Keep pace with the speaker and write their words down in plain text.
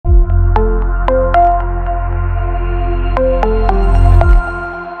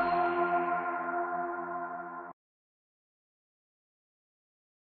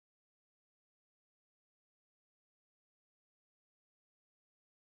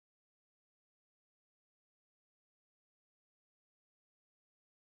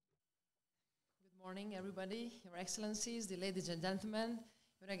Morning, everybody, Your Excellencies, the ladies and gentlemen.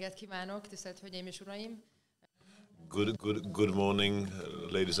 Jó reggelt kívánok, tisztelt Hölgyeim és Uraim! Good morning,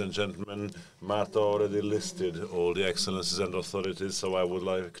 ladies and gentlemen. Marta already listed all the excellencies and authorities, so I would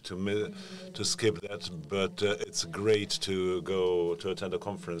like to skip that. But it's great to go to attend a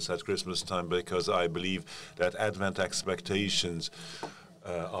conference at Christmas time, because I believe that Advent expectations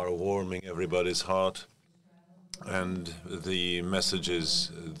are warming everybody's heart, and the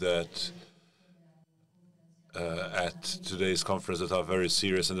messages that at today's conference that are very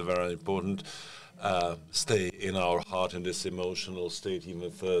serious and very important stay in our heart in this emotional state even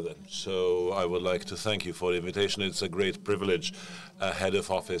further. So I would like to thank you for the invitation. It's a great privilege, head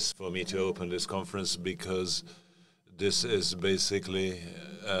of office, for me to open this conference, because this is basically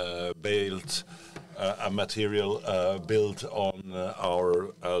a material built on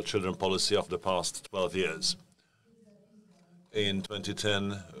our children policy of the past 12 years. In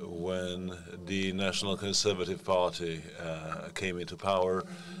 2010, when the National Conservative Party came into power,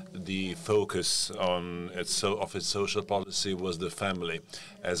 the focus on its social policy was the family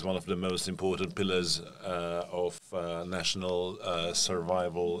as one of the most important pillars of national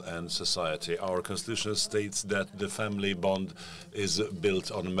survival and society. Our constitution states that the family bond is built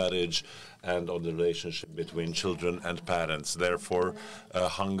on marriage and on the relationship between children and parents. Therefore,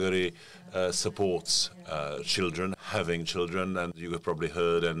 Hungary supports children, having children, and you have probably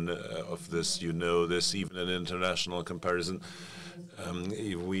heard of this, you know this, even in international comparison.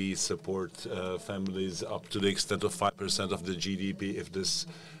 We support families up to the extent of 5% of the GDP. If this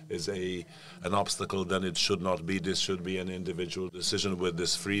is an obstacle, then it should not be. This should be an individual decision. With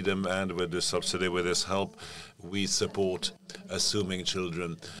this freedom and with this subsidy, with this help, we support assuming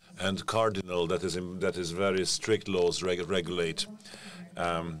children. And cardinal, that is very strict laws regulate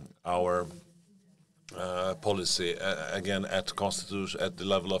our policy. Again, at the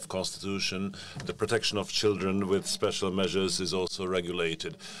level of constitution, the protection of children with special measures is also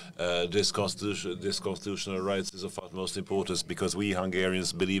regulated. This constitutional rights is of utmost importance, because we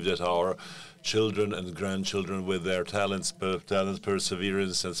Hungarians believe that our children and grandchildren, with their talent,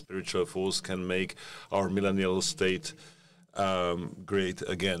 perseverance, and spiritual force, can make our millennial state great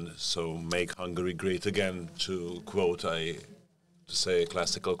again. So make Hungary great again, to quote to say a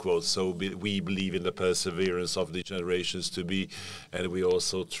classical quote. So we believe in the perseverance of the generations to be, and we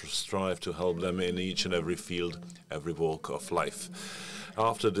also strive to help them in each and every field, every walk of life.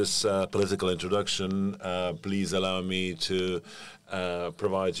 After this political introduction, please allow me to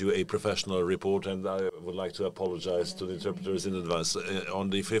provide you a professional report, and I would like to apologize to the interpreters in advance. On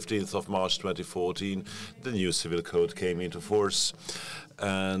the 15th of March 2014, the new civil code came into force,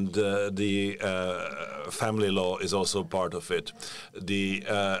 and the family law is also part of it. The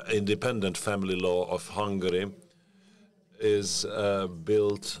independent family law of Hungary is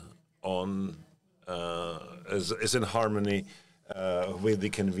built on, is in harmony with the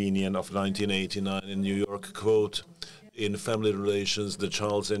Convention of 1989 in New York. Quote, in family relations, the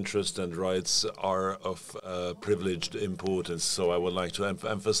child's interest and rights are of privileged importance. So I would like to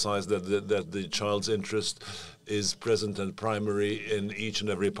emphasize that the child's interest is present and primary in each and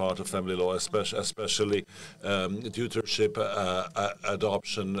every part of family law, especially tutorship,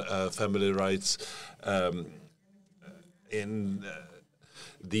 adoption, family rights.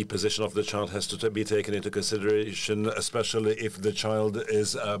 The position of the child has to be taken into consideration, especially if the child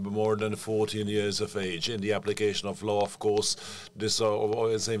is more than 14 years of age. In the application of law, of course, this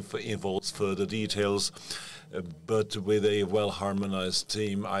always involves further details, but with a well-harmonized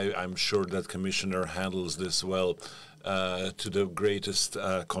team, I'm sure that Commissioner handles this well to the greatest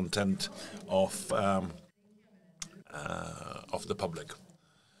content of the public.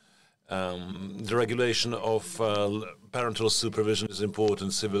 The regulation of parental supervision is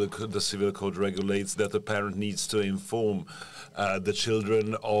important. The Civil Code regulates that the parent needs to inform the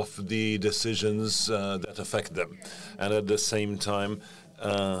children of the decisions that affect them. And at the same time,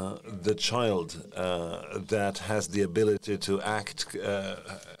 the child that has the ability to act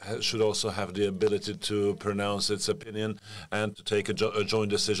should also have the ability to pronounce its opinion and to take a joint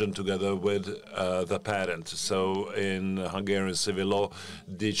decision together with the parent. So in Hungarian civil law,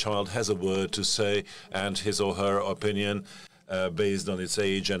 the child has a word to say, and his or her opinion, based on its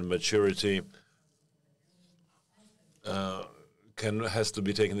age and maturity, has to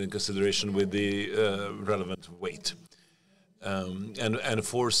be taken into consideration with the relevant weight. And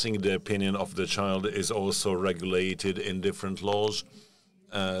enforcing the opinion of the child is also regulated in different laws.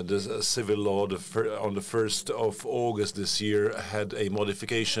 The civil law on the 1st of August this year had a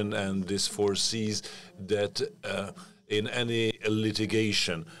modification, and this foresees that in any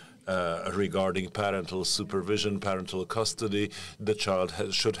litigation regarding parental supervision, parental custody. The child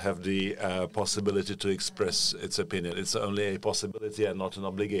should have the possibility to express its opinion. It's only a possibility and not an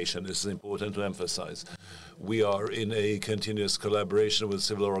obligation. This is important to emphasize. We are in a continuous collaboration with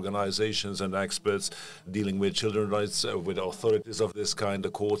civil organizations and experts dealing with children's rights, with authorities of this kind.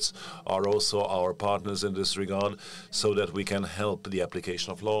 The courts are also our partners in this regard, so that we can help the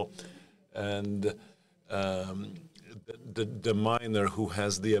application of law. And the minor who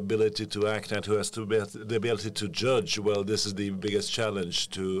has the ability to act and who has the ability to judge, well, this is the biggest challenge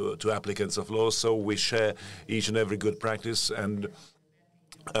to applicants of law. So we share each and every good practice, and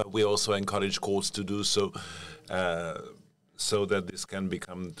we also encourage courts to do so, so that this can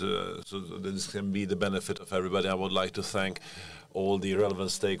become so that this can be the benefit of everybody. I would like to thank all the relevant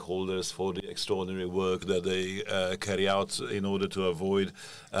stakeholders for the extraordinary work that they carry out in order to avoid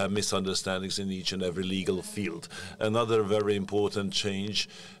misunderstandings in each and every legal field. Another very important change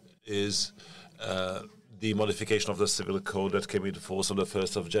is the modification of the Civil Code that came into force on the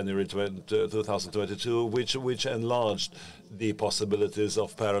 1st of January 2022, which enlarged the possibilities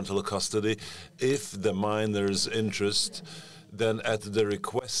of parental custody if the minor's interest, then at the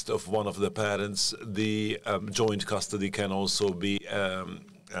request of one of the parents, the joint custody can also be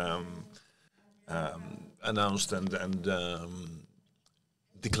announced and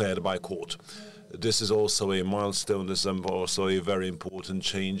declared by court. This is also a milestone. This is also a very important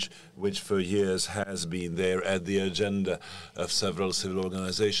change, which for years has been there at the agenda of several civil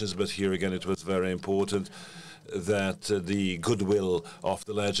organizations. But here again, it was very important that the goodwill of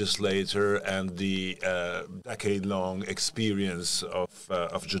the legislator and the decade-long experience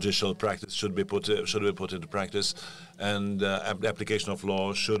of judicial practice should be put into practice, and application of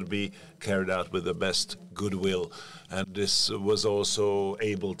law should be carried out with the best goodwill. And this was also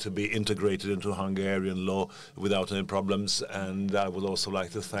able to be integrated into Hungarian law without any problems. And I would also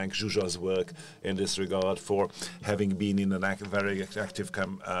like to thank Zsuzsa's work in this regard for having been in a very active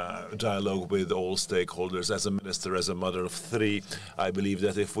dialogue with all stakeholders. As a minister, as a mother of three, I believe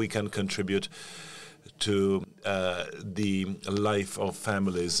that if we can contribute to the life of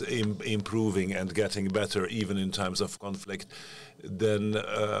families, improving and getting better even in times of conflict, then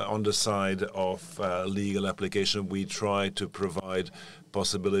on the side of legal application, we try to provide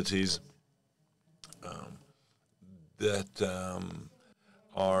possibilities that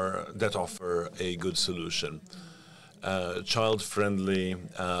offer a good solution. Child-friendly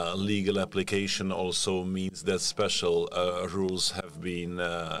legal application also means that special rules have been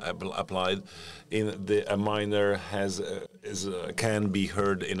applied. A minor can be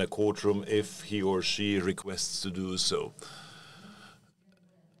heard in a courtroom if he or she requests to do so.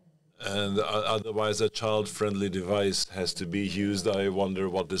 And otherwise, a child-friendly device has to be used. I wonder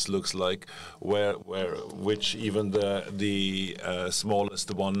what this looks like, which even the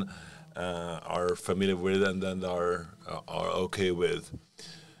smallest one are familiar with and then are okay with.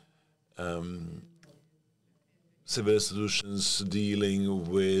 Civil institutions dealing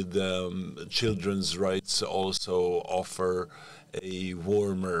with children's rights also offer a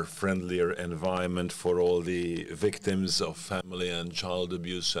warmer, friendlier environment for all the victims of family and child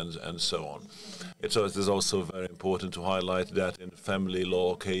abuse and so on. It is also very important to highlight that in family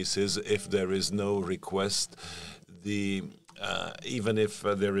law cases, if there is no request, even if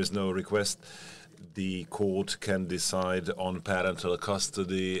there is no request, the court can decide on parental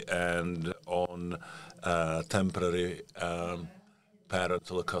custody and on temporary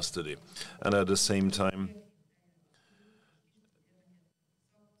parental custody. And at the same time,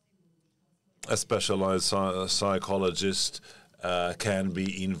 a specialized psychologist can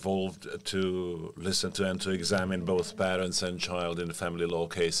be involved to listen to and to examine both parents and child in family law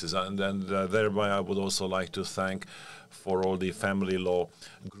cases. And thereby I would also like to thank for all the family law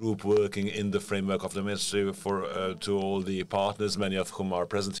group working in the framework of the ministry, to all the partners, many of whom are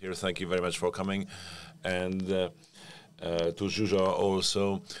present here. Thank you very much for coming. And to Zsuzsa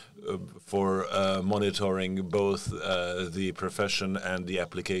also for monitoring both the profession and the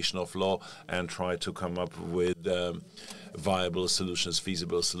application of law and try to come up with viable solutions,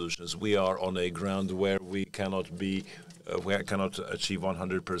 feasible solutions. We are on a ground where we cannot achieve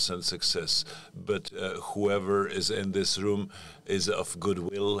 100% success, but whoever is in this room is of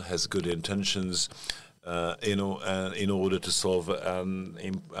goodwill, has good intentions in order to solve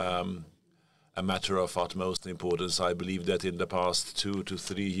a matter of utmost importance. I believe that in the past 2 to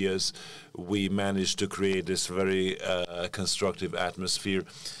 3 years, we managed to create this very constructive atmosphere,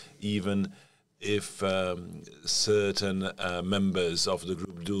 even if certain members of the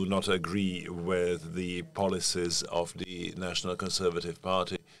group do not agree with the policies of the National Conservative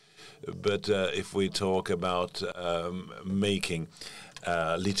Party. But if we talk about making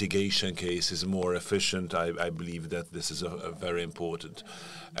litigation case is more efficient. I believe that this is a very important.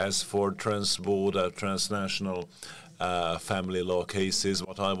 As for transborder, transnational family law cases,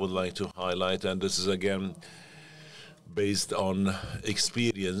 what I would like to highlight, and this is again based on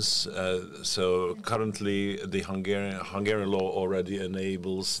experience. So currently, the Hungarian law already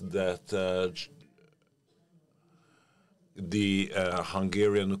enables that the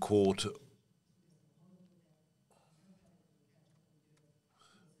Hungarian court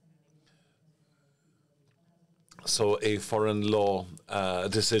so a foreign law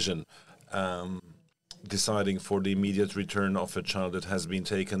decision deciding for the immediate return of a child that has been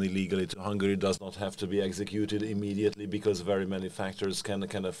taken illegally to Hungary does not have to be executed immediately, because very many factors can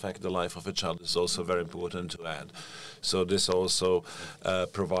affect the life of a child. It's also very important to add. So this also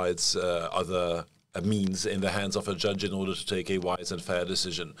provides other means in the hands of a judge in order to take a wise and fair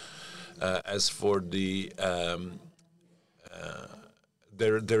decision. As for the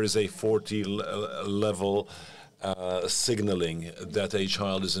there is a 40 level signaling that a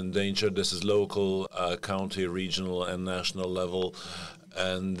child is in danger. This is local, county, regional, and national level.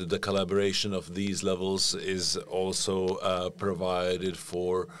 And the collaboration of these levels is also provided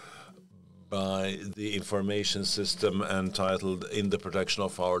for by the information system entitled In the Protection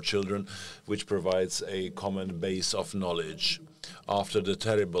of Our Children, which provides a common base of knowledge. After the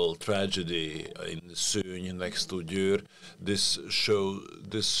terrible tragedy in Szőny next to Győr, this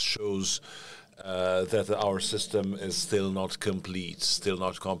shows that our system is still not complete, still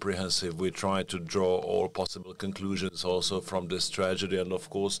not comprehensive. We try to draw all possible conclusions also from this tragedy, and of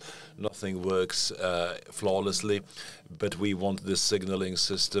course nothing works flawlessly, but we want this signaling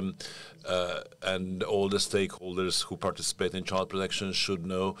system and all the stakeholders who participate in child protection should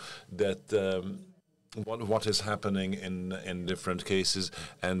know that what is happening in different cases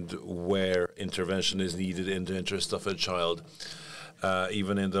and where intervention is needed in the interest of a child.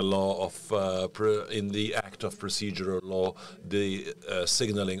 Even in the law of, in the Act of Procedural Law, the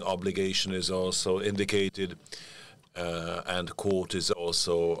signaling obligation is also indicated, and court is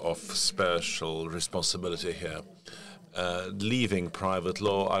also of special responsibility here. Leaving private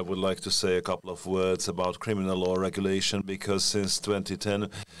law, I would like to say a couple of words about criminal law regulation, because since 2010,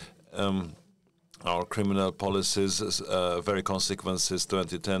 our criminal policies, very consequent since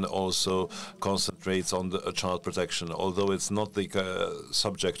 2010, also concentrates on the child protection. Although it's not the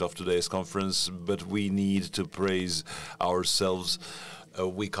subject of today's conference, but we need to praise ourselves.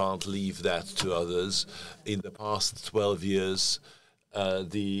 We can't leave that to others. In the past 12 years,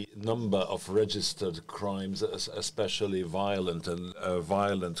 the number of registered crimes, especially violent and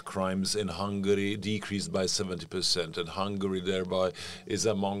violent crimes in Hungary, decreased by 70%. And Hungary thereby is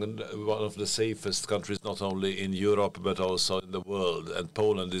among one of the safest countries, not only in Europe, but also in the world. And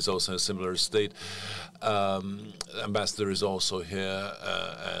Poland is also in a similar state. Ambassador is also here,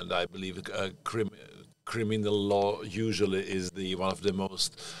 and I believe criminal law usually is one of the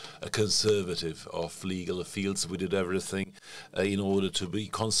most conservative of legal fields. We did everything in order to be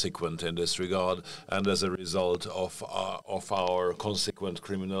consequent in this regard, and as a result of our consequent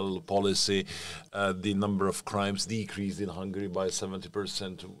criminal policy, the number of crimes decreased in Hungary by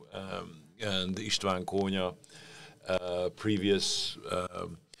 70%. And István Kónya, previous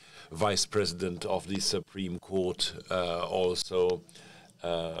vice president of the Supreme Court, also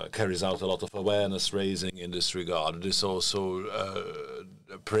carries out a lot of awareness raising in this regard. This also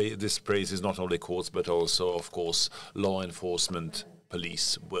this praises not only courts but also, of course, law enforcement,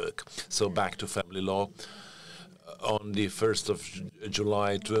 police work. So back to family law. On the 1st of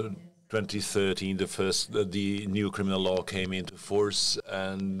July 2013, the new criminal law came into force,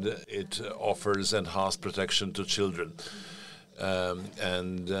 and it offers enhanced protection to children.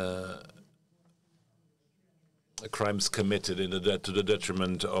 Crimes committed to the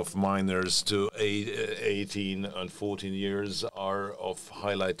detriment of minors to 18 and 14 years are of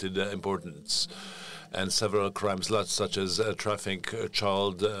highlighted importance. And several crimes such as trafficking,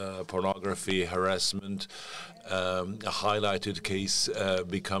 child pornography, harassment, a highlighted case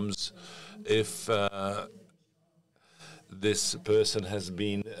becomes if this person has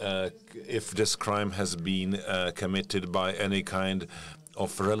been, if this crime has been committed by any kind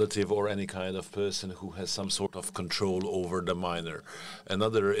of relative or any kind of person who has some sort of control over the minor.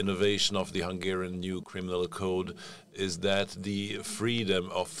 Another innovation of the Hungarian new criminal code is that the freedom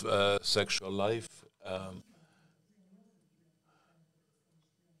of sexual life,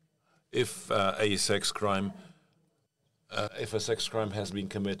 if a sex crime has been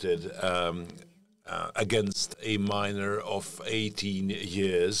committed against a minor of 18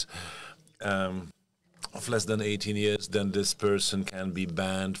 years, of less than 18 years, then this person can be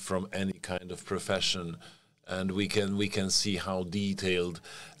banned from any kind of profession And we can see how detailed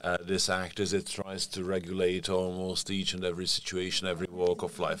this act is. It tries to regulate almost each and every situation, every walk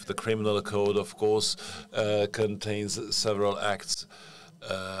of life. The criminal code, of course, contains several acts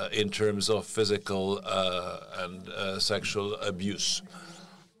in terms of physical and sexual abuse.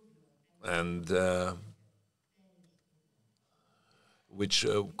 And which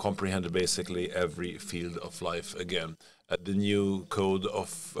comprehend basically every field of life again. The new code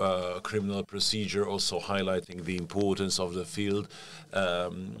of criminal procedure, also highlighting the importance of the field,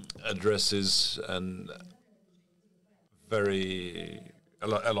 addresses and a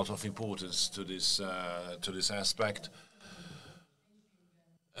lot of importance to this aspect.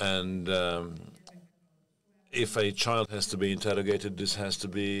 And if a child has to be interrogated, this has to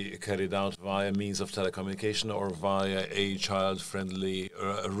be carried out via means of telecommunication or via a child-friendly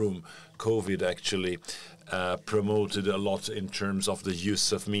room. COVID actually promoted a lot in terms of the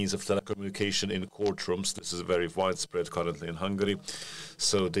use of means of telecommunication in courtrooms. This is very widespread currently in Hungary.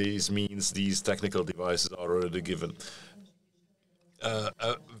 So these technical devices are already given.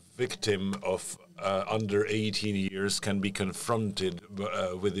 A victim of under 18 years can be confronted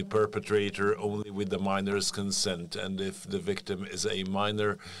with the perpetrator only with the minor's consent, and if the victim is a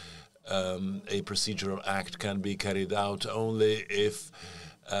minor, a procedural act can be carried out only if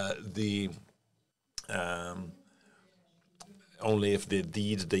the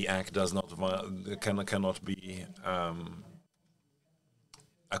deed, the act, cannot be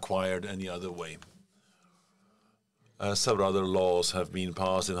acquired any other way. Several other laws have been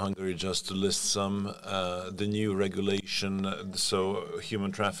passed in Hungary, just to list some. The new regulation, so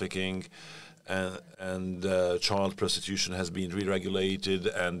human trafficking and child prostitution has been re-regulated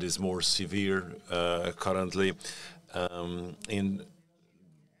and is more severe currently. In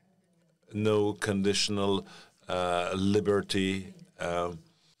no conditional liberty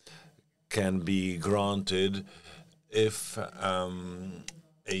can be granted if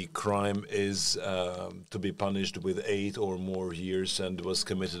a crime is to be punished with 8 or more years and was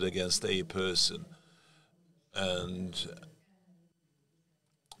committed against a person. And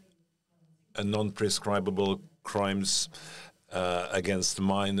non-prescribable crimes against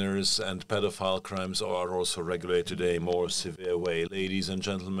minors and pedophile crimes are also regulated in a more severe way. Ladies and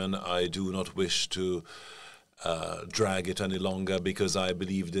gentlemen, I do not wish to drag it any longer, because I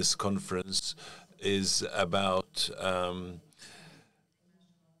believe this conference is about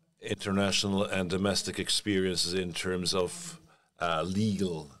international and domestic experiences in terms of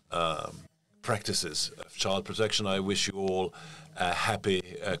legal practices of child protection. I wish you all a happy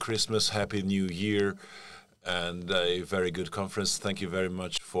Christmas, happy New Year, and a very good conference. Thank you very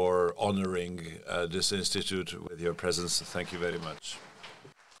much for honoring this institute with your presence. Thank you very much.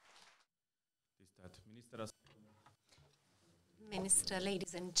 Minister,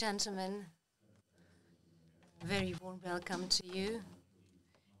 ladies and gentlemen, very warm welcome to you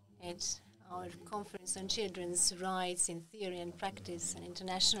at our Conference on Children's Rights in Theory and Practice, an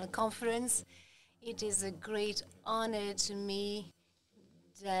international conference. It is a great honor to me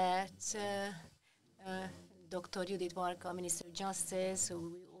that Dr. Judith Varga, Minister of Justice,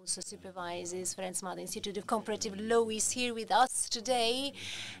 who also supervises Ferenc Mádl Institute of Comparative Law, is here with us today,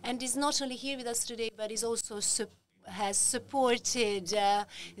 and is not only here with us today, but is also has supported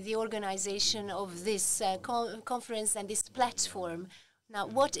the organization of this conference and this platform. Now,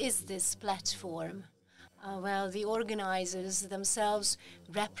 what is this platform? Well, the organizers themselves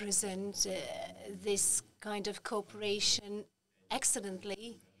represent this kind of cooperation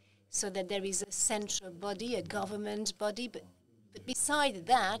excellently, so that there is a central body, a government body, but beside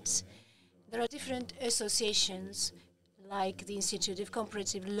that, there are different associations, like the Institute of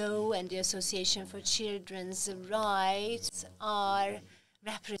Comparative Law and the Association for Children's Rights are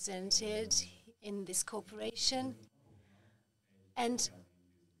represented in this cooperation. And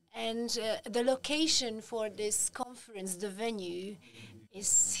the location for this conference, the venue,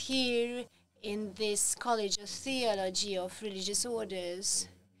 is here in this College of Theology of Religious Orders.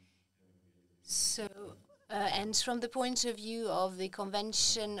 So, and from the point of view of the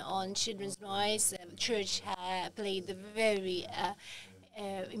Convention on Children's Rights, the Church played a very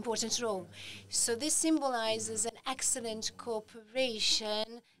important role. So this symbolizes an excellent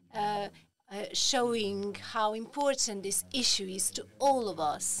cooperation, showing how important this issue is to all of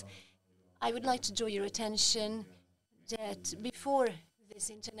us. I would like to draw your attention that before this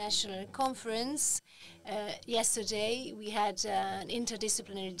international conference, yesterday we had an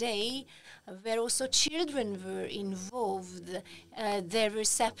interdisciplinary day where also children were involved. There were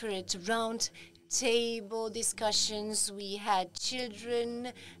separate round table discussions. We had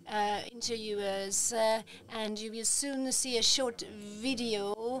children interviewers, and you will soon see a short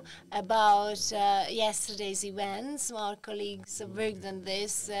video about yesterday's events. Our colleagues worked on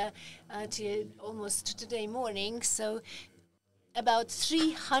this till almost today morning. So about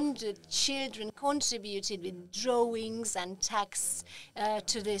 300 children contributed with drawings and texts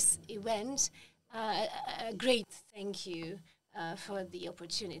to this event. A great thank you for the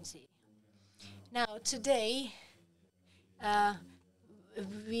opportunity. Now, today,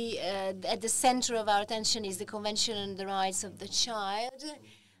 we at the center of our attention is the Convention on the Rights of the Child,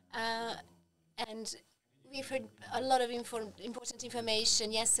 and we've heard a lot of important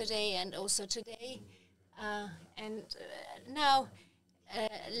information yesterday and also today. Now,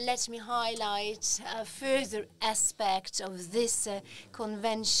 let me highlight a further aspect of this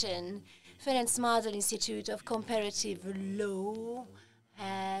convention. Ferenc Mádl Institute of Comparative Law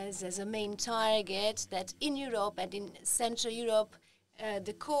has as a main target that in Europe and in Central Europe,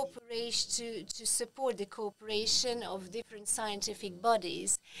 the cooperation to support the cooperation of different scientific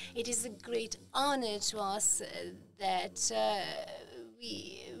bodies. It is a great honor to us that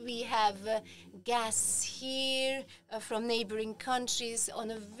we have guests here from neighboring countries on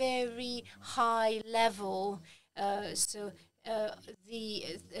a very high level. A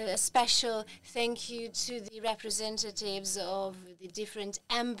special thank you to the representatives of the different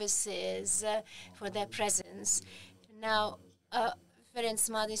embassies for their presence. Now, Ferenc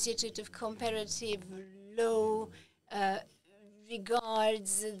Mádl Institute of Comparative Law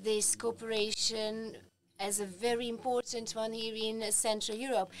regards this cooperation as a very important one here in Central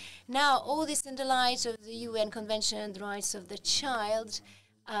Europe. Now, all this in the light of the UN Convention on the Rights of the Child.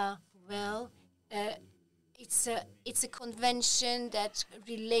 It's a convention that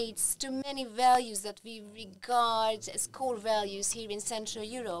relates to many values that we regard as core values here in Central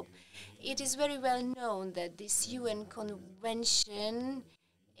Europe. It is very well known that this UN convention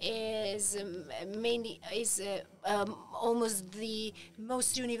is almost the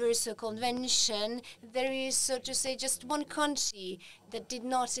most universal convention. There is, so to say, just one country that did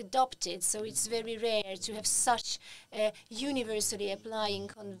not adopt it, so it's very rare to have such a universally applying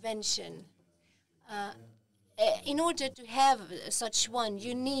convention. In order to have such one,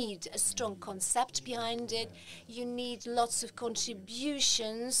 you need a strong concept behind it. You need lots of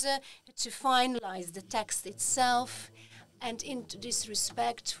contributions to finalize the text itself. And in this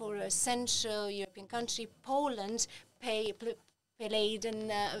respect, for a Central European country, Poland played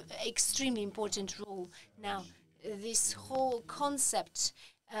an extremely important role. Now, this whole concept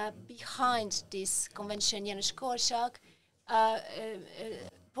behind this convention, Janusz Korczak,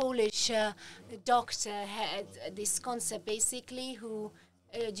 Polish doctor, had this concept basically, who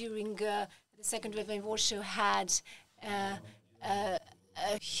during the Second World War in Warsaw had a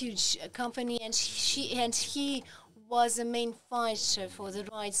huge company, and he was a main fighter for the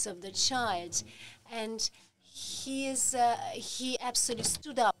rights of the child, and he absolutely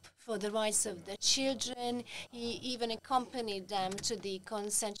stood up for the rights of the children. He even accompanied them to the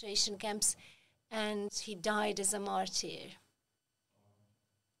concentration camps, and he died as a martyr.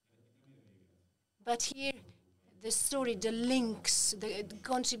 But here, the story, the links, the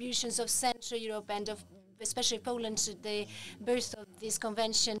contributions of Central Europe and of especially Poland to the birth of this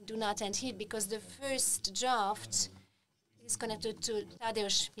convention do not end here, because the first draft is connected to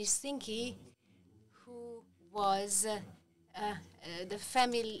Tadeusz Mieszkowski, who was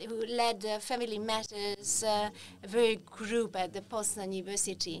who led the Family Matters work group at the Poznan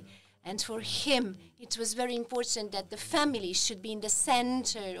University. And for him, it was very important that the family should be in the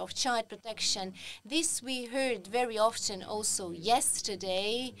center of child protection. This we heard very often also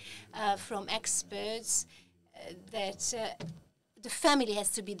yesterday from experts, that the family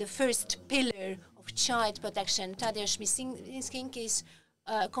has to be the first pillar of child protection. Tadeusz Mieszkowski's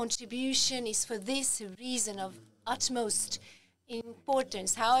contribution is for this reason of utmost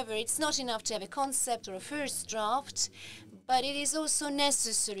importance. However, it's not enough to have a concept or a first draft, but it is also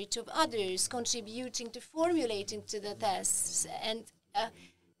necessary to have others contributing to formulating to the tests. And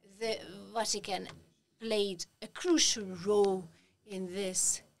the Vatican played a crucial role in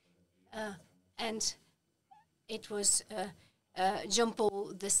this. And it was John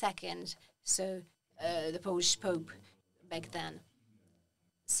Paul II, so the Polish Pope back then.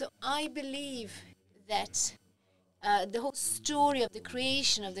 So I believe that the whole story of the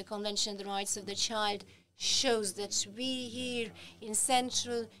creation of the Convention on the Rights of the Child shows that we here in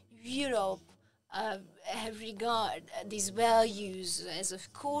Central Europe regard these values as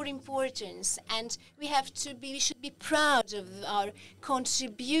of core importance, and we should be proud of our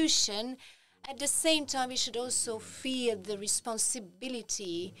contribution. At the same time, we should also feel the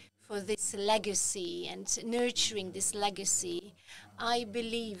responsibility for this legacy and nurturing this legacy. I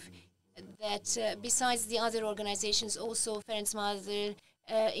believe that besides the other organizations, also Ferenc Mádl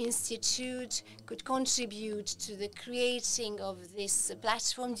Institute could contribute to the creating of this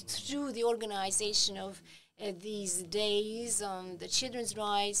platform through the organization of these days on the children's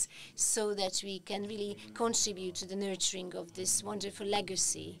rights, so that we can really contribute to the nurturing of this wonderful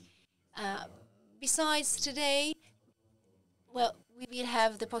legacy. Besides today, well, we will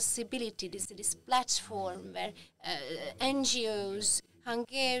have the possibility, this platform where NGOs,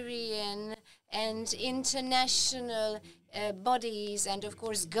 Hungarian and international bodies, and of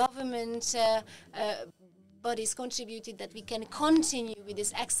course government bodies contributed, that we can continue with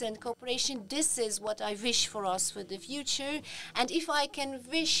this excellent cooperation. This is what I wish for us for the future. And if I can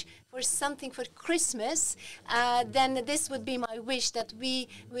wish for something for Christmas, then this would be my wish, that we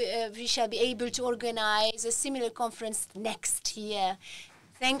shall be able to organize a similar conference next year.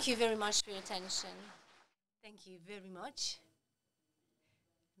 Thank you very much for your attention. Thank you very much,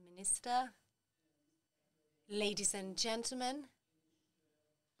 Minister. Ladies and gentlemen,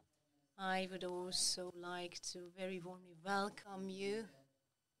 I would also like to very warmly welcome you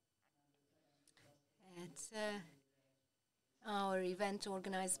at our event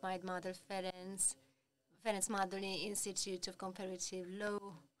organized by Mádl Ferenc Mádl Institute of Comparative Law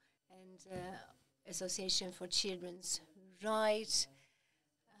and Association for Children's Rights.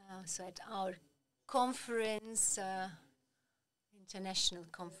 So at our conference, international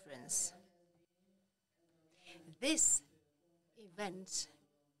conference. This event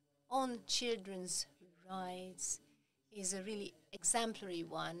on children's rights is a really exemplary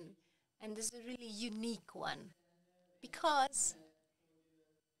one, and is a really unique one, because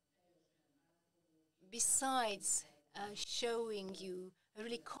besides showing you a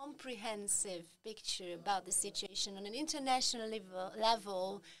really comprehensive picture about the situation on an international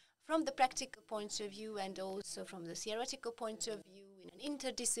level, from the practical point of view and also from the theoretical point of view, in an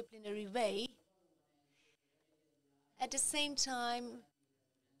interdisciplinary way, at the same time,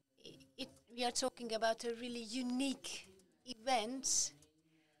 we are talking about a really unique event,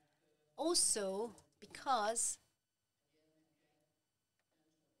 also because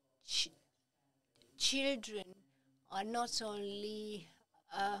children are not only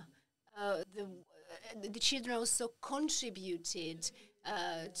the children also contributed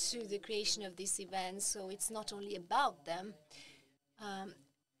to the creation of this event, so it's not only about them.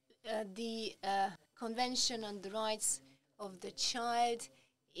 The Convention on the Rights of the Child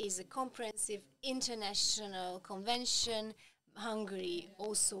is a comprehensive international convention. Hungary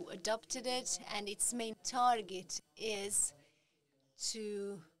also adopted it, and its main target is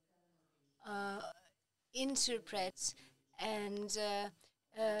to interpret and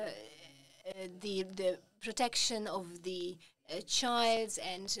the protection of the child,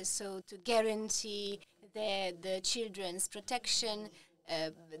 and so to guarantee the children's protection,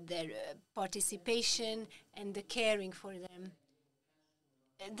 their participation, and the caring for them.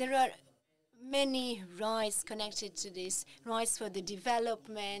 There are many rights connected to this, rights for the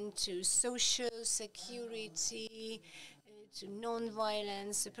development, to social security, to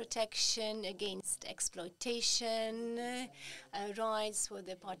non-violence, protection against exploitation, rights for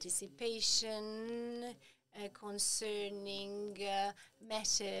the participation concerning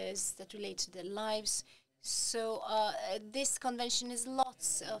matters that relate to their lives. So this convention has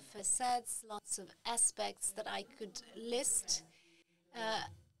lots of facets, lots of aspects that I could list.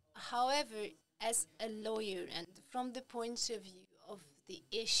 However, as a lawyer and from the point of view of the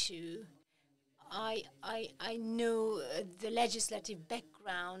issue, I know the legislative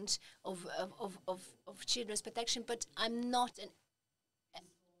background of children's protection, but I'm not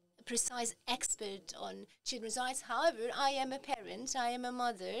a precise expert on children's rights. However, I am a parent, I am a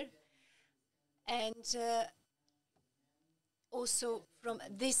mother, and also from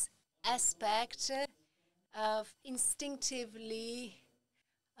this aspect, instinctively,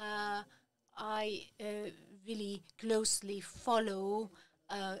 I really closely follow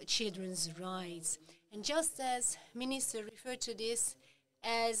children's rights. And just as Minister referred to this,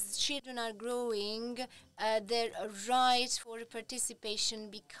 as children are growing, their right for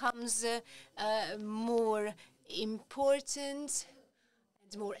participation becomes more important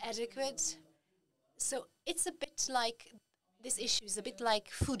and more adequate. So it's a bit like, this issue is a bit like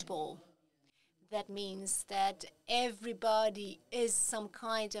football. That means that everybody is some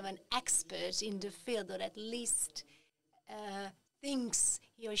kind of an expert in the field, or at least thinks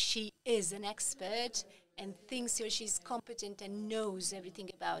he or she is an expert and thinks he or she is competent and knows everything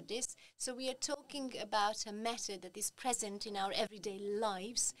about this. So we are talking about a matter that is present in our everyday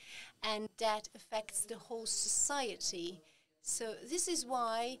lives and that affects the whole society. So this is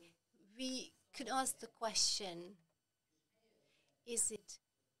why we could ask the question, is it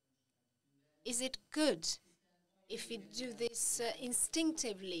good if we do this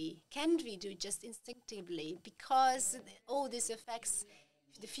instinctively? Can we do it just instinctively? Because all this affects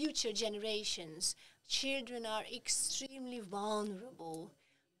the future generations. Children are extremely vulnerable,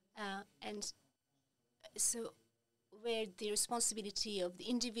 and so where the responsibility of the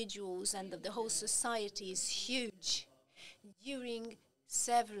individuals and of the whole society is huge. During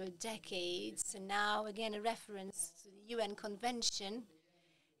several decades, and now again a reference to the UN Convention,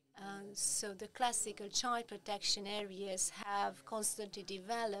 so the classical child protection areas have constantly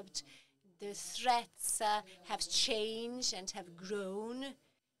developed. The threats have changed and have grown.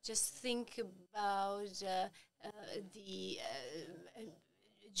 Just think about the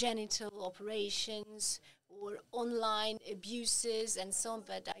genital operations or online abuses and so on,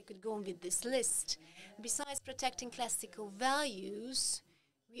 but I could go on with this list. Besides protecting classical values,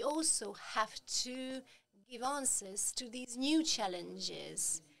 we also have to give answers to these new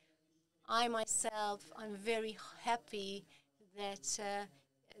challenges. I myself, I'm very happy that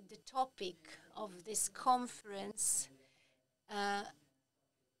the topic of this conference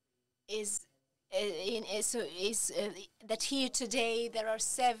is that here today there are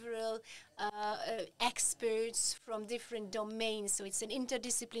several experts from different domains. So it's an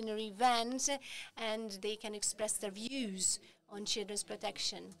interdisciplinary event, and they can express their views on children's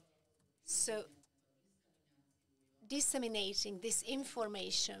protection. So disseminating this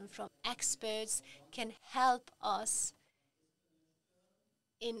information from experts can help us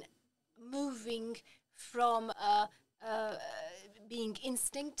in moving from being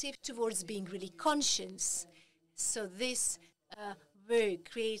instinctive towards being really conscious. So this work,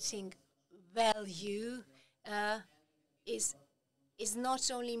 creating value, is not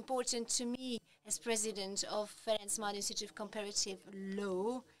only important to me as president of Ferenc Mádl Institute of Comparative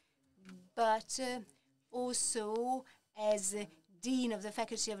Law, but also as Dean of the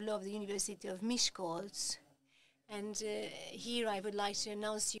Faculty of Law of the University of Miskolc. And here I would like to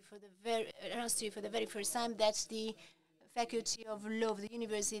announce to you for the very first time that the Faculty of Law of the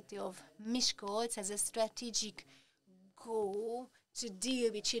University of Miskolc has a strategic goal to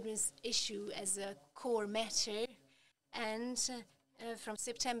deal with children's issue as a core matter. And from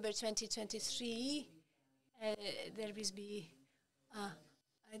September 2023, there will be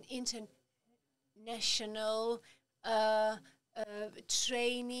an international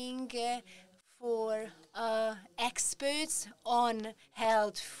training for experts on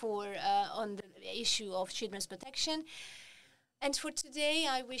on the issue of children's protection. And for today,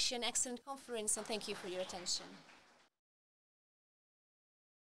 I wish you an excellent conference, and thank you for your attention.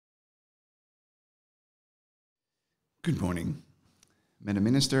 Good morning, Madam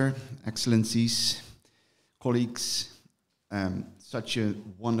Minister, Excellencies, colleagues. Such a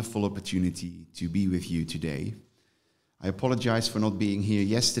wonderful opportunity to be with you today. I apologize for not being here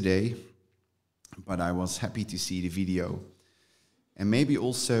yesterday, but I was happy to see the video, and maybe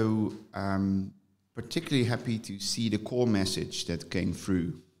also particularly happy to see the core message that came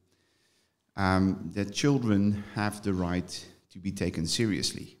through, that children have the right to be taken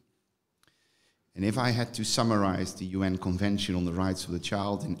seriously. And if I had to summarize the UN Convention on the Rights of the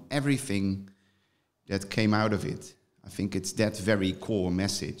Child and everything that came out of it, I think it's that very core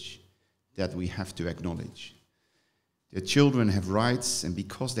message that we have to acknowledge. That children have rights, and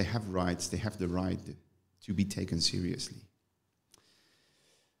because they have rights, they have the right to be taken seriously.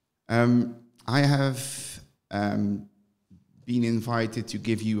 I have been invited to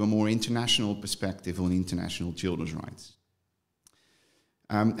give you a more international perspective on international children's rights.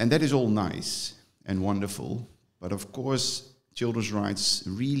 And that is all nice and wonderful, but of course, children's rights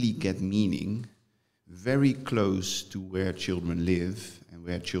really get meaning very close to where children live and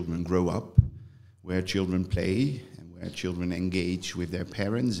where children grow up, where children play, and where children engage with their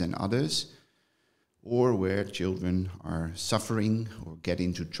parents and others, or where children are suffering or get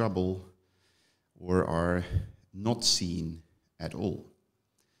into trouble or are not seen at all.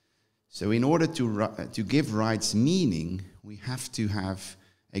 So in order to give rights meaning, we have to have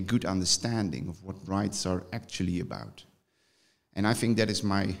a good understanding of what rights are actually about. And I think that is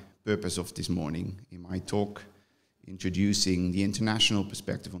my purpose of this morning in my talk, introducing the international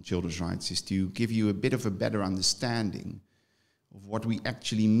perspective on children's rights, is to give you a bit of a better understanding of what we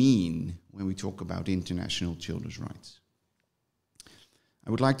actually mean when we talk about international children's rights.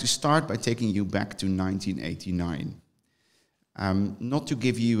 I would like to start by taking you back to 1989. Not to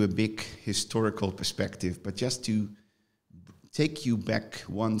give you a big historical perspective, but just to take you back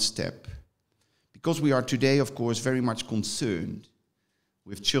one step. Because we are today, of course, very much concerned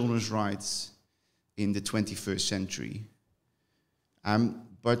with children's rights in the 21st century.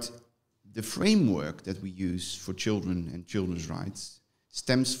 But the framework that we use for children and children's rights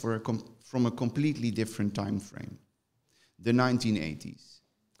stems from a completely different time frame, the 1980s.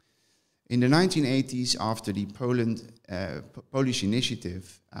 In the 1980s, after the Polish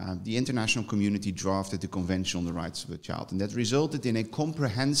initiative, the international community drafted the Convention on the Rights of the Child, and that resulted in a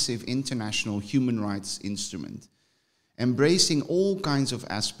comprehensive international human rights instrument, embracing all kinds of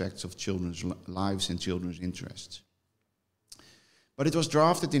aspects of children's lives and children's interests. But it was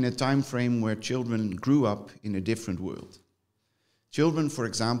drafted in a time frame where children grew up in a different world. Children, for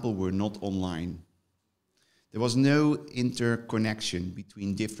example, were not online. There was no interconnection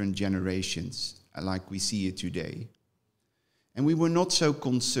between different generations like we see it today. And we were not so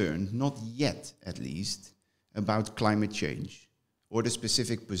concerned, not yet at least, about climate change or the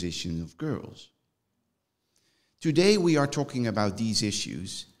specific position of girls. Today we are talking about these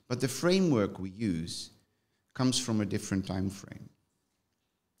issues, but the framework we use comes from a different time frame.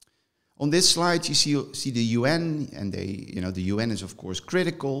 On this slide you see the UN, and the UN is of course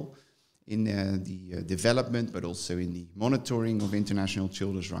critical in the development, but also in the monitoring of international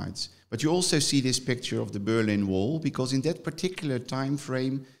children's rights. But you also see this picture of the Berlin Wall, because in that particular time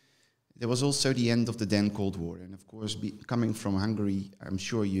frame, there was also the end of the then Cold War. And of course, coming from Hungary, I'm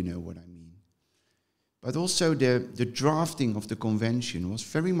sure you know what I mean. But also the drafting of the convention was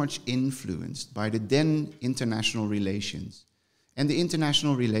very much influenced by the then international relations. And the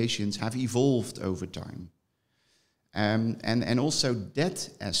international relations have evolved over time. And also that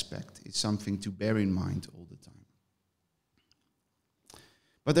aspect is something to bear in mind all the time.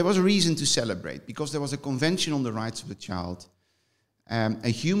 But there was a reason to celebrate, because there was a Convention on the Rights of the Child, a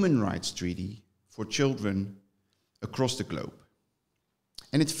human rights treaty for children across the globe.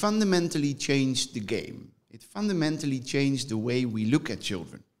 And it fundamentally changed the game. It fundamentally changed the way we look at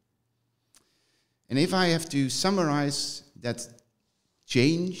children. And if I have to summarize that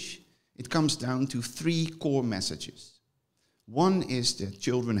change, it comes down to three core messages. One is that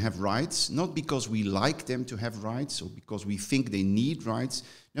children have rights, not because we like them to have rights or because we think they need rights.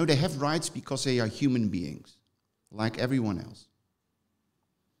 No, they have rights because they are human beings, like everyone else.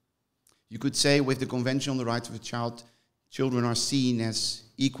 You could say with the Convention on the Rights of the Child, children are seen as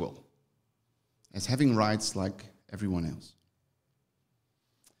equal, as having rights like everyone else.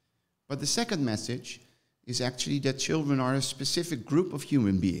 But the second message is actually that children are a specific group of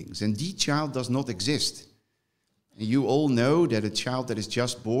human beings, and the child does not exist. And you all know that a child that is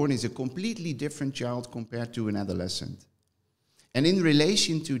just born is a completely different child compared to an adolescent. And in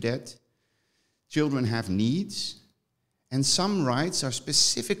relation to that, children have needs, and some rights are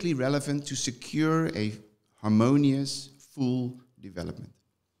specifically relevant to secure a harmonious, full development.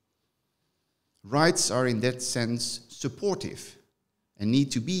 Rights are in that sense supportive and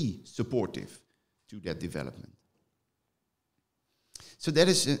need to be supportive to that development. So that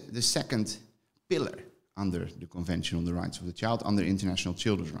is the second pillar under the Convention on the Rights of the Child, under international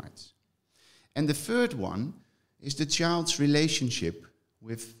children's rights. And the third one is the child's relationship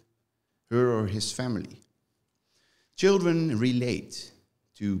with her or his family. Children relate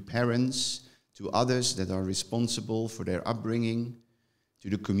to parents, to others that are responsible for their upbringing, to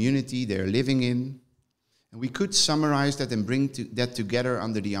the community they are living in. And we could summarize that and bring that together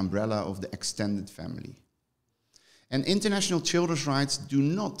under the umbrella of the extended family. And international children's rights do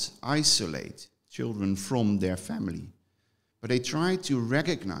not isolate children from their family, but they try to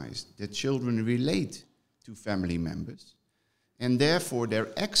recognize that children relate to family members, and therefore their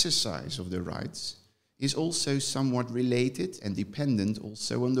exercise of their rights is also somewhat related and dependent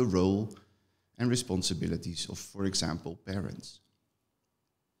also on the role and responsibilities of, for example, parents.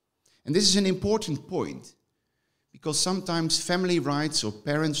 And this is an important point, because sometimes family rights or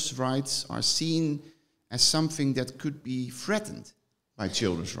parents' rights are seen as something that could be threatened by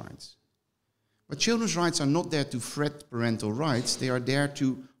children's rights. But children's rights are not there to threat parental rights, they are there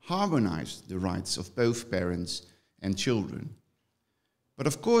to harmonize the rights of both parents and children. But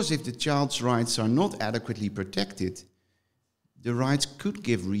of course, if the child's rights are not adequately protected, the rights could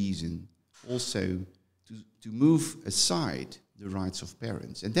give reason also to move aside the rights of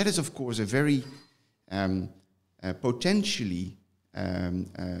parents. And that is, of course, a very potentially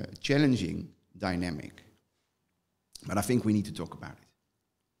challenging dynamic. But I think we need to talk about it.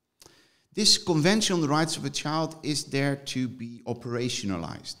 This Convention on the Rights of a Child is there to be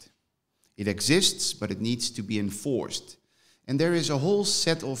operationalized. It exists, but it needs to be enforced. And there is a whole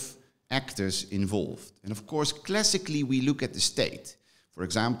set of actors involved. And of course, classically, we look at the state. For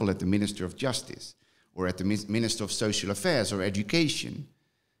example, at the Minister of Justice, or at the Minister of Social Affairs or Education.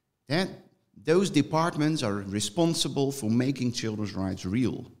 Those departments are responsible for making children's rights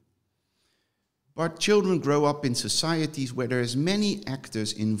real. but children grow up in societies where there is many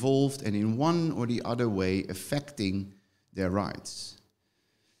actors involved and in one or the other way affecting their rights.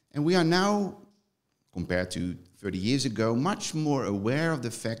 And we are now, compared to 30 years ago, much more aware of the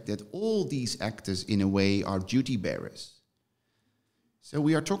fact that all these actors, in a way, are duty bearers. So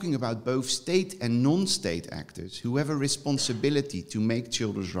we are talking about both state and non-state actors who have a responsibility to make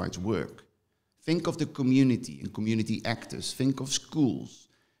children's rights work. Think of the community and community actors. Think of schools,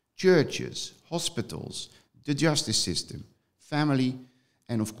 churches, hospitals, the justice system, family,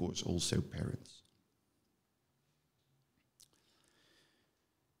 and of course also parents.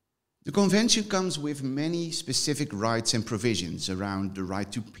 The Convention comes with many specific rights and provisions around the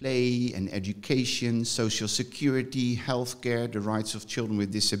right to play and education, social security, healthcare, the rights of children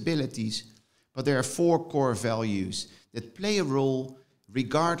with disabilities. But there are 4 core values that play a role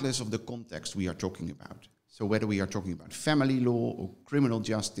regardless of the context we are talking about. So whether we are talking about family law or criminal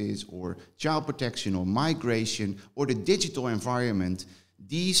justice or child protection or migration or the digital environment,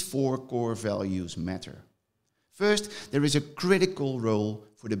 these 4 core values matter. First, there is a critical role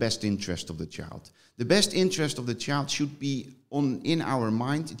for the best interest of the child. The best interest of the child should be in our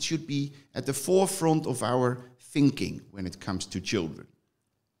mind. It should be at the forefront of our thinking when it comes to children.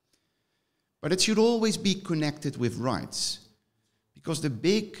 But it should always be connected with rights. Because the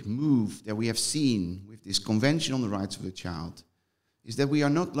big move that we have seen with this Convention on the Rights of the Child is that we are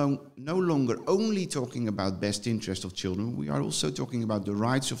no longer only talking about best interest of children, we are also talking about the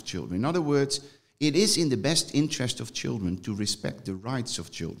rights of children. In other words, it is in the best interest of children to respect the rights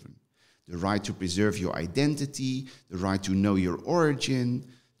of children. The right to preserve your identity, the right to know your origin,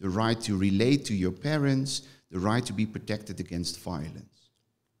 the right to relate to your parents, the right to be protected against violence.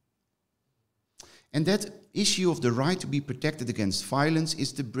 And that issue of the right to be protected against violence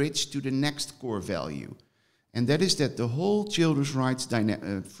is the bridge to the next core value. And that is that the whole children's rights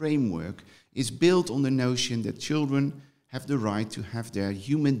framework is built on the notion that children have the right to have their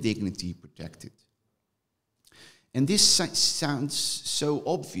human dignity protected. And this sounds so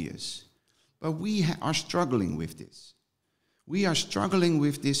obvious, but we are struggling with this. We are struggling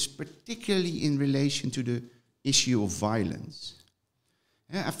with this particularly in relation to the issue of violence.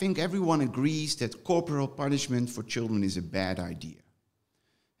 I think everyone agrees that corporal punishment for children is a bad idea.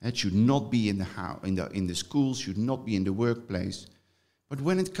 It should not be in the schools, should not be in the workplace. But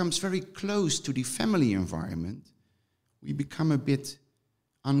when it comes very close to the family environment, we become a bit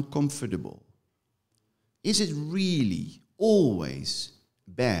uncomfortable. Is it really always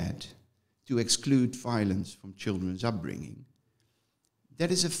bad to exclude violence from children's upbringing? That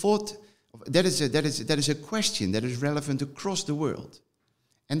is a question that is relevant across the world.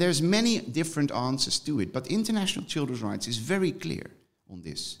 And there's many different answers to it, but international children's rights is very clear on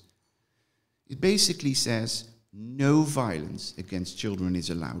this. It basically says no violence against children is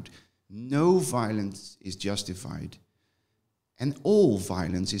allowed, no violence is justified, and all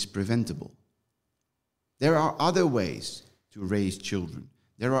violence is preventable. There are other ways to raise children.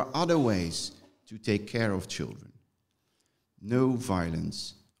 There are other ways to take care of children. No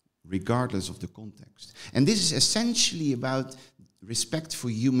violence, regardless of the context. And this is essentially about respect for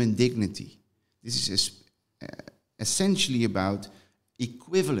human dignity. This is essentially about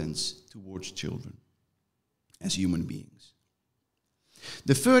equivalence towards children as human beings.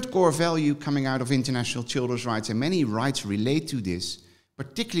 The third core value coming out of international children's rights, and many rights relate to this,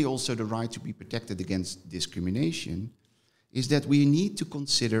 particularly also the right to be protected against discrimination, is that we need to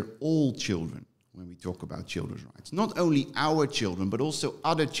consider all children when we talk about children's rights. Not only our children, but also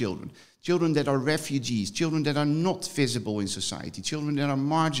other children. Children that are refugees, children that are not visible in society, children that are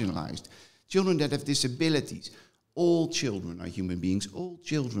marginalized, children that have disabilities. All children are human beings. All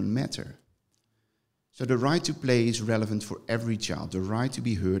children matter. So the right to play is relevant for every child. The right to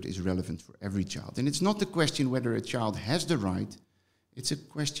be heard is relevant for every child. And it's not the question whether a child has the right. It's a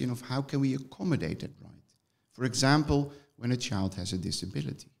question of how can we accommodate that right. For example, when a child has a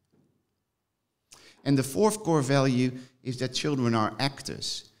disability. And the fourth core value is that children are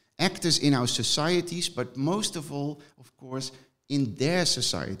actors. Actors in our societies, but most of all, of course, in their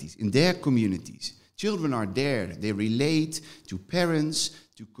societies, in their communities. Children are there. They relate to parents,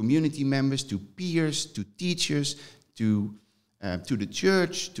 to community members, to peers, to teachers, to the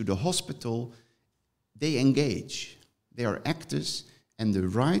church, to the hospital. They engage. They are actors, and the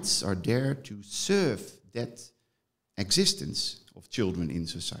rights are there to serve that existence of children in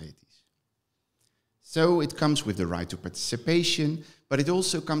societies. So it comes with the right to participation, but it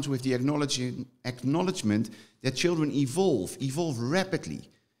also comes with the acknowledgement that children evolve rapidly.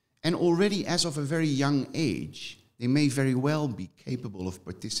 And already as of a very young age, they may very well be capable of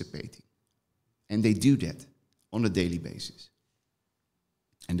participating. And they do that on a daily basis.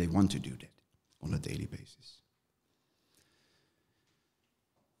 And they want to do that. on a daily basis.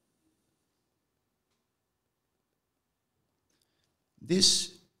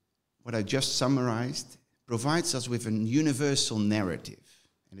 This, what I just summarized, provides us with a universal narrative.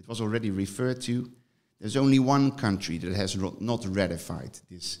 And it was already referred to. There's only one country that has not ratified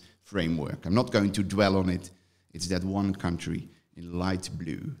this framework. I'm not going to dwell on it. It's that one country in light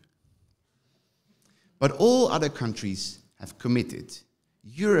blue. But all other countries have committed.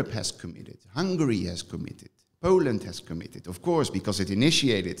 Europe has committed. Hungary has committed. Poland has committed, of course, because it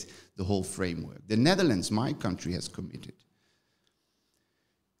initiated the whole framework. The Netherlands, my country, has committed.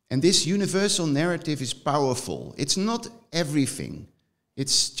 And this universal narrative is powerful. It's not everything.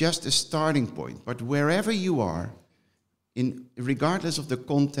 It's just a starting point. But wherever you are, regardless of the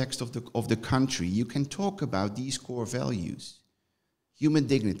context of the country, you can talk about these core values. Human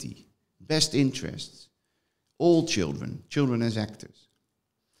dignity, best interests, all children, children as actors.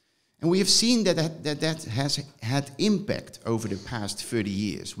 And we have seen that has had impact over the past 30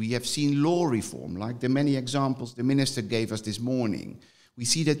 years. We have seen law reform, like the many examples the minister gave us this morning. We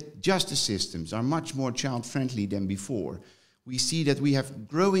see that justice systems are much more child-friendly than before. We see that we have a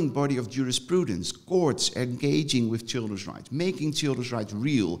growing body of jurisprudence, courts engaging with children's rights, making children's rights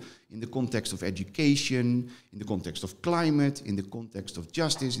real in the context of education, in the context of climate, in the context of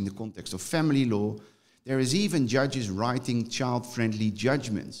justice, in the context of family law. There is even judges writing child-friendly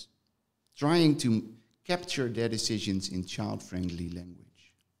judgments, trying to capture their decisions in child-friendly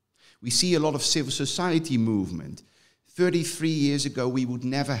language. We see a lot of civil society movement. 33 years ago, we would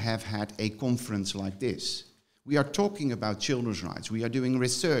never have had a conference like this. We are talking about children's rights. We are doing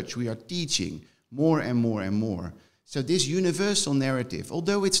research. We are teaching more and more and more. So this universal narrative,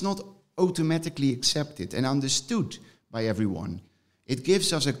 although it's not automatically accepted and understood by everyone, it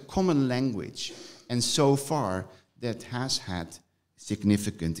gives us a common language. And so far, that has had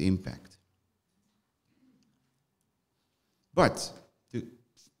significant impact. But the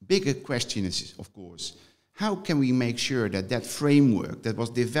bigger question is, of course, how can we make sure that that framework that was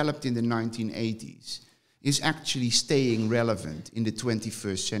developed in the 1980s is actually staying relevant in the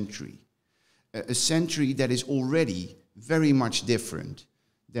 21st century? A century that is already very much different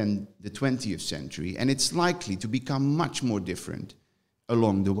than the 20th century, and it's likely to become much more different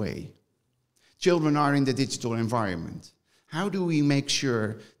along the way. Children are in the digital environment. How do we make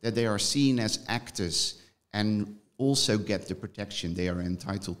sure that they are seen as actors and also get the protection they are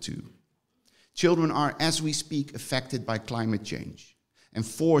entitled to? Children are, as we speak, affected by climate change and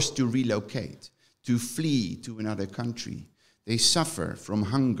forced to relocate, to flee to another country. They suffer from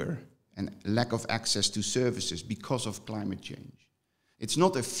hunger and lack of access to services because of climate change. It's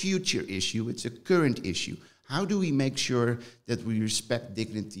not a future issue, it's a current issue. How do we make sure that we respect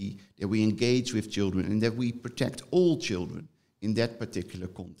dignity, that we engage with children, and that we protect all children in that particular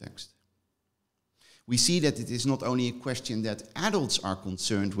context? We see that it is not only a question that adults are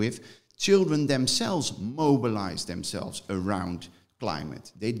concerned with, children themselves mobilize themselves around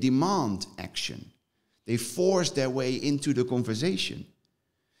climate. They demand action. They force their way into the conversation.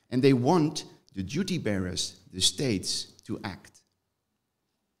 And they want the duty bearers, the states, to act.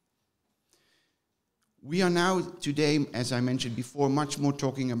 We are now today, as I mentioned before, much more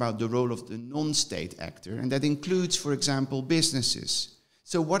talking about the role of the non-state actor, and that includes, for example, businesses.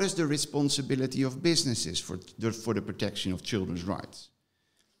 So what is the responsibility of businesses for the protection of children's rights?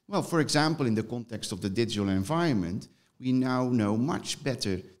 Well, for example, in the context of the digital environment, we now know much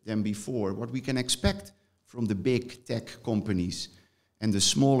better than before what we can expect from the big tech companies and the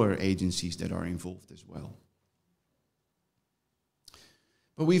smaller agencies that are involved as well.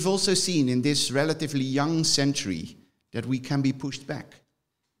 But we've also seen in this relatively young century that we can be pushed back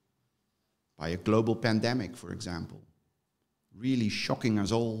by a global pandemic, for example, really shocking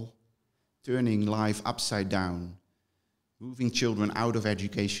us all, turning life upside down, moving children out of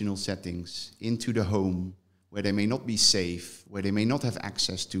educational settings into the home where they may not be safe, where they may not have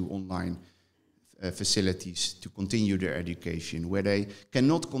access to online facilities to continue their education, where they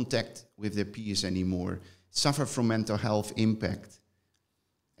cannot contact with their peers anymore, suffer from mental health impact.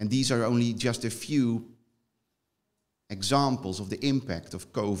 And these are only just a few examples of the impact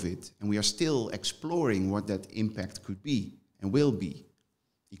of COVID, and we are still exploring what that impact could be and will be.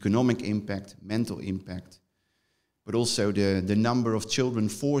 Economic impact, mental impact, but also the number of children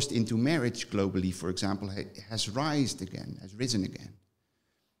forced into marriage globally, for example, has risen again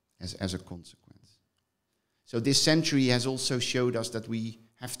as a consequence. So this century has also showed us that we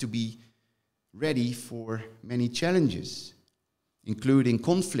have to be ready for many challenges, including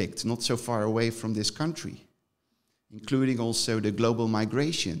conflict not so far away from this country, including also the global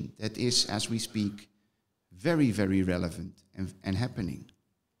migration that is, as we speak, very, very relevant and happening.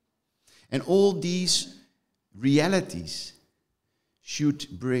 And all these realities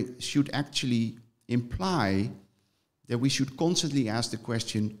should actually imply that we should constantly ask the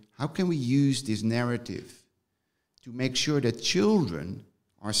question, how can we use this narrative to make sure that children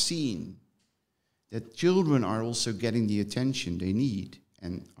are seen, that children are also getting the attention they need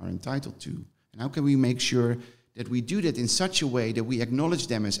and are entitled to? And how can we make sure that we do that in such a way that we acknowledge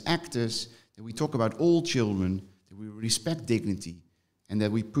them as actors, that we talk about all children, that we respect dignity, and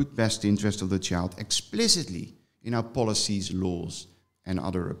that we put best interest of the child explicitly in our policies, laws, and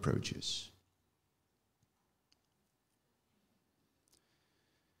other approaches.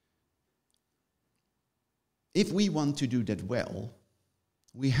 If we want to do that well,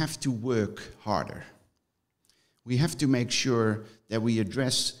 we have to work harder. We have to make sure that we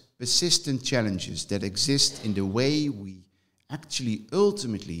address persistent challenges that exist in the way we actually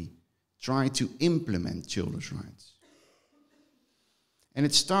ultimately try to implement children's rights. And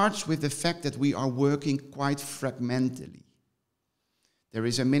it starts with the fact that we are working quite fragmentally. There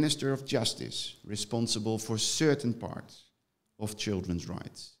is a Minister of Justice responsible for certain parts of children's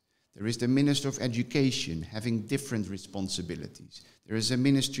rights. There is the Minister of Education having different responsibilities. There is a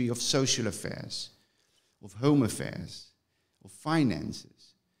Ministry of Social Affairs, of Home Affairs, of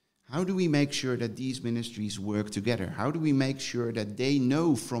Finances. How do we make sure that these ministries work together? How do we make sure that they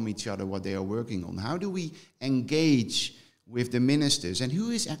know from each other what they are working on? How do we engage with the ministers? And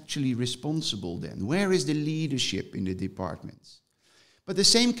who is actually responsible then? Where is the leadership in the departments? But the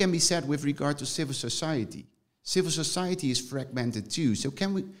same can be said with regard to civil society. Civil society is fragmented too. So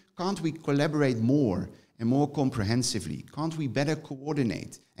can't we collaborate more and more comprehensively? Can't we better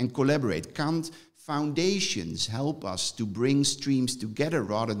coordinate and collaborate? Can't foundations help us to bring streams together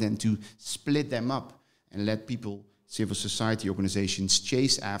rather than to split them up and let people, civil society organizations,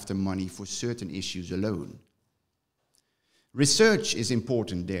 chase after money for certain issues alone? Research is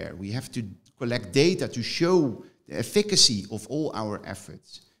important there. We have to collect data to show the efficacy of all our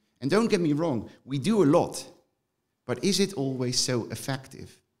efforts. And don't get me wrong, we do a lot. But is it always so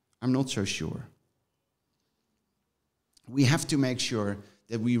effective? I'm not so sure. We have to make sure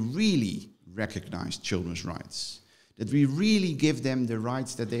that we really recognize children's rights, that we really give them the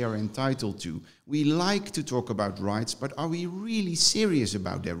rights that they are entitled to. We like to talk about rights, but are we really serious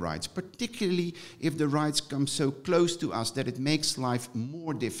about their rights, particularly if the rights come so close to us that it makes life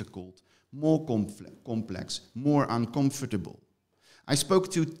more difficult, more complex, more uncomfortable? I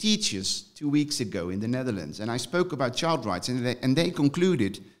spoke to teachers 2 weeks ago in the Netherlands, and I spoke about child rights, and they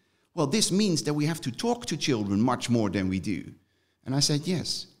concluded, well, this means that we have to talk to children much more than we do. And I said,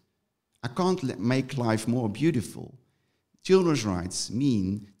 yes, I can't make life more beautiful. Children's rights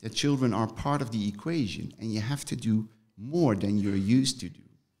mean that children are part of the equation, and you have to do more than you're used to do.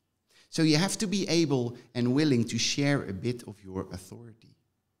 So you have to be able and willing to share a bit of your authority.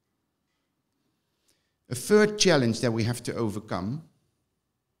 A third challenge that we have to overcome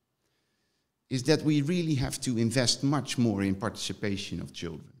is that we really have to invest much more in participation of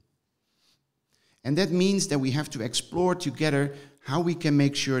children. And that means that we have to explore together how we can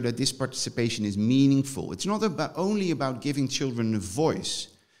make sure that this participation is meaningful. It's not only about giving children a voice,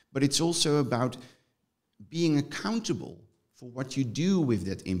 but it's also about being accountable for what you do with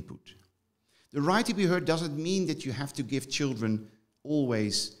that input. The right to be heard doesn't mean that you have to give children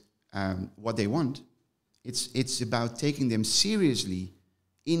always what they want. It's about taking them seriously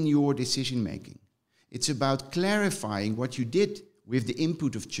in your decision making. It's about clarifying what you did with the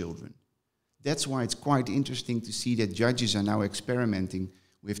input of children. That's why it's quite interesting to see that judges are now experimenting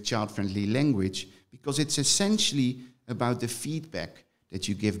with child-friendly language, because it's essentially about the feedback that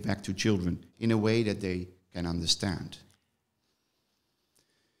you give back to children in a way that they can understand.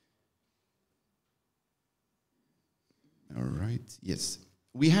 All right, yes.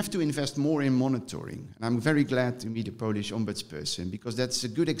 We have to invest more in monitoring. And I'm very glad to meet a Polish ombudsperson, because that's a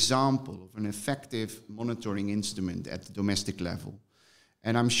good example of an effective monitoring instrument at the domestic level.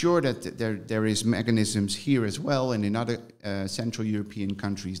 And I'm sure that there is mechanisms here as well, and in other Central European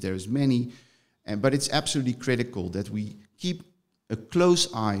countries there is many. But it's absolutely critical that we keep a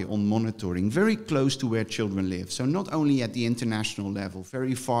close eye on monitoring, very close to where children live. So not only at the international level,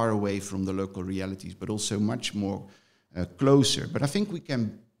 very far away from the local realities, but also much more closer. But I think we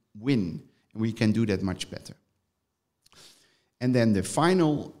can win, and we can do that much better. And then the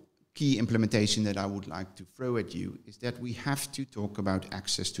final key implementation that I would like to throw at you is that we have to talk about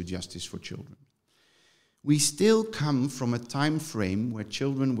access to justice for children. We still come from a time frame where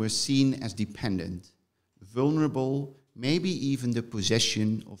children were seen as dependent, vulnerable, maybe even the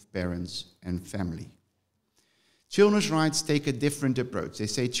possession of parents and family. Children's rights take a different approach. They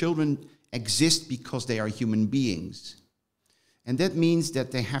say children exist because they are human beings. And that means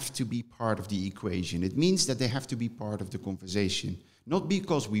that they have to be part of the equation. It means that they have to be part of the conversation. Not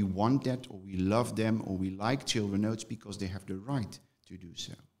because we want that, or we love them, or we like children. No, it's because they have the right to do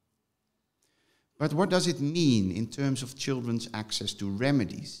so. But what does it mean in terms of children's access to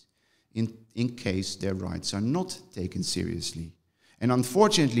remedies in case their rights are not taken seriously? And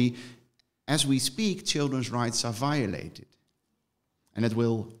unfortunately, as we speak, children's rights are violated. And it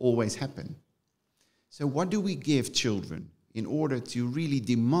will always happen. So what do we give children in order to really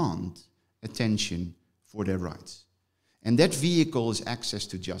demand attention for their rights? And that vehicle is access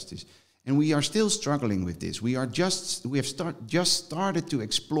to justice. And we are still struggling with this. We have just started to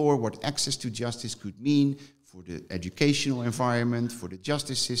explore what access to justice could mean for the educational environment, for the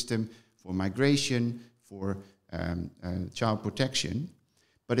justice system, for migration, for child protection.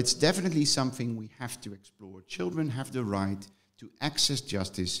 But it's definitely something we have to explore. Children have the right to access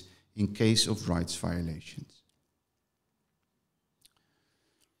justice in case of rights violations.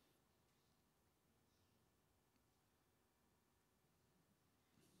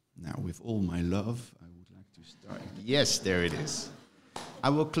 Now, with all my love, I would like to start. Yes, there it is. I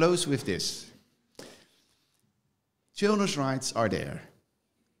will close with this. Children's rights are there.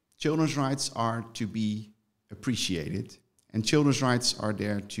 Children's rights are to be appreciated, and children's rights are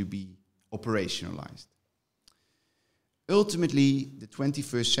there to be operationalized. Ultimately, the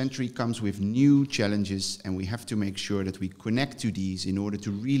 21st century comes with new challenges, and we have to make sure that we connect to these in order to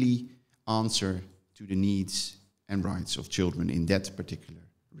really answer to the needs and rights of children in that particular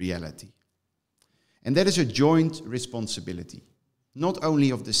reality. And that is a joint responsibility, not only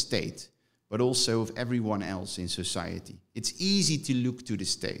of the state, but also of everyone else in society. It's easy to look to the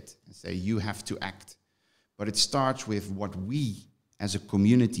state and say, you have to act. But it starts with what we, as a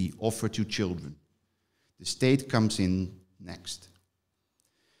community, offer to children. The state comes in next.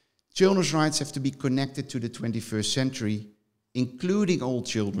 Children's rights have to be connected to the 21st century, including all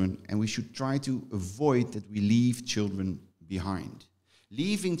children, and we should try to avoid that we leave children behind.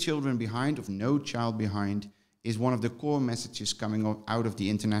 Leaving children behind, of no child behind, is one of the core messages coming out of the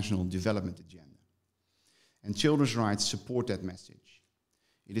International Development Agenda. And children's rights support that message.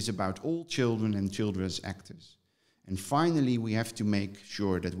 It is about all children and children as actors. And finally, we have to make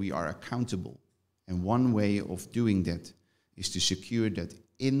sure that we are accountable. And one way of doing that is to secure that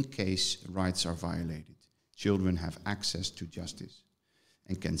in case rights are violated, children have access to justice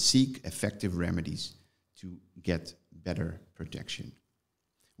and can seek effective remedies to get better protection.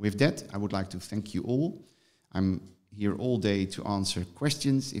 With that, I would like to thank you all. I'm here all day to answer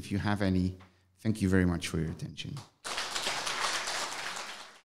questions. If you have any, thank you very much for your attention.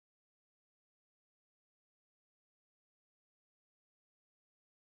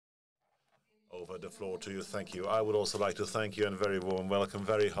 Over the floor to you. Thank you. I would also like to thank you and very warm welcome,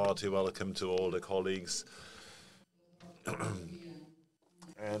 very hearty welcome to all the colleagues.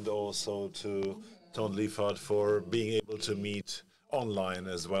 And also to Ton Liefaard for being able to meet online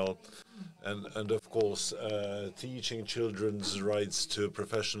as well. And of course, teaching children's rights to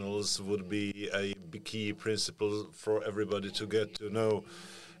professionals would be a key principle for everybody to get to know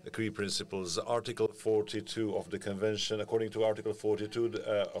the key principles. Article 42 of the Convention, according to Article 42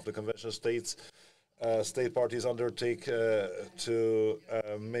 of the Convention states, state parties undertake to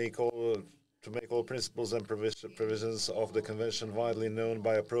make all principles and provisions of the Convention widely known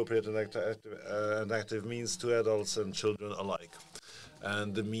by appropriate and active means to adults and children alike.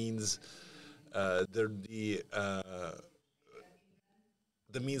 And the means, the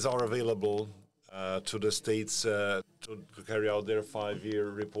means are available to the states to carry out their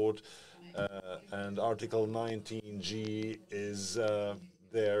 5-year report, and Article 19G is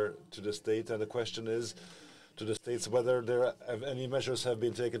there to the state, and the question is to the states whether there have any measures have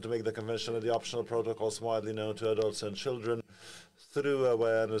been taken to make the Convention and the optional protocols widely known to adults and children through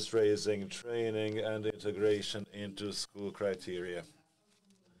awareness raising, training, and integration into school criteria.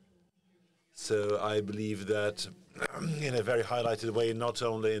 So I believe that in a very highlighted way, not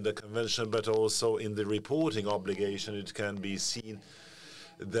only in the Convention, but also in the reporting obligation, it can be seen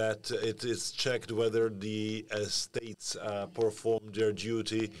that it is checked whether the states perform their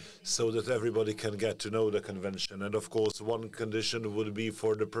duty so that everybody can get to know the Convention. And of course, one condition would be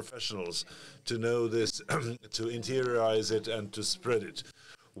for the professionals to know this, to interiorize it and to spread it.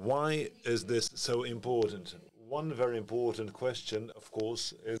 Why is this so important? One very important question, of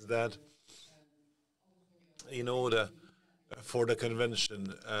course, is that in order for the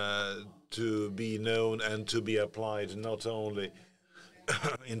Convention to be known and to be applied, not only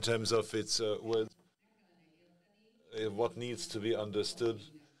in terms of its words, what needs to be understood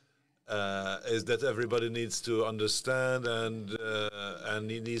is that everybody needs to understand and and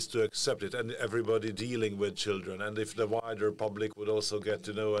he needs to accept it, and everybody dealing with children. And if the wider public would also get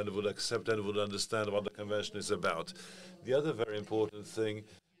to know and would accept and would understand what the convention is about. The other very important thing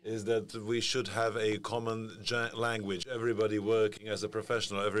is that we should have a common language, everybody working as a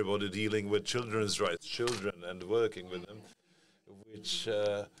professional, everybody dealing with children's rights, children, and working with them, which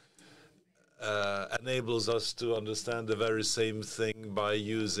enables us to understand the very same thing by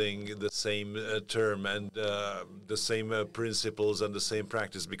using the same term and the same principles and the same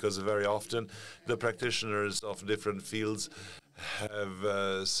practice, because very often the practitioners of different fields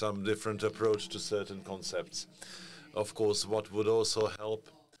have some different approach to certain concepts. Of course, what would also help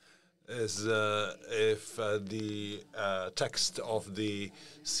is if the text of the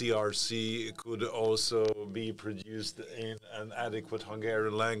CRC could also be produced in an adequate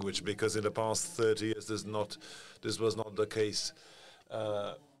Hungarian language, because in the past 30 years this was not the case,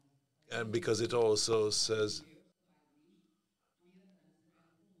 and because it also says.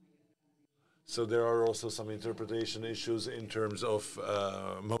 So there are also some interpretation issues in terms of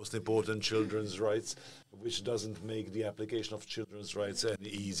most important children's rights, which doesn't make the application of children's rights any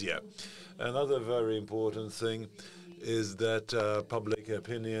easier. Another very important thing is that public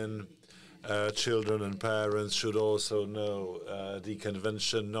opinion, children and parents should also know the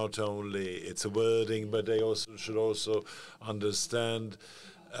convention, not only its wording, but they also should also understand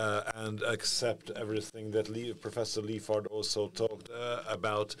and accept everything that Professor Liefaard also talked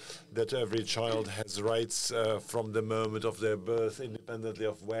about, that every child has rights from the moment of their birth, independently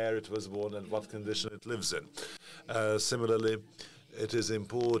of where it was born and what condition it lives in. Similarly, it is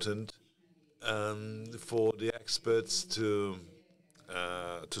important for the experts the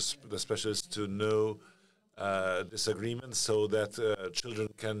specialists to know disagreements, so that children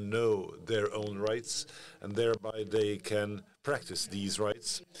can know their own rights, and thereby they can practice these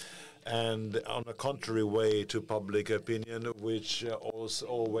rights. And on a contrary way to public opinion, which also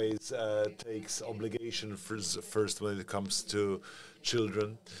always takes obligation first when it comes to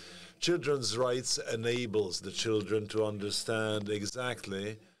children. Children's rights enables the children to understand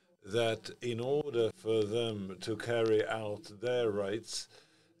exactly that in order for them to carry out their rights,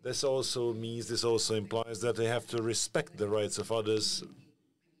 this also implies that they have to respect the rights of others,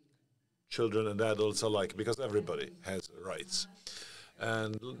 children and adults alike, because everybody has rights.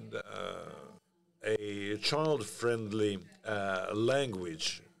 And a child-friendly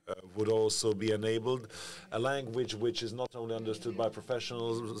language would also be enabled, a language which is not only understood by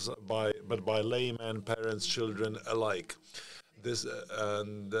professionals, but by laymen, parents, children alike. This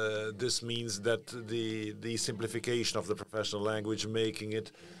means that the simplification of the professional language, making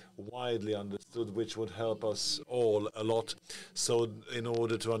it widely understood, which would help us all a lot. So in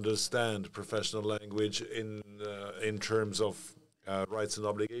order to understand professional language in terms of rights and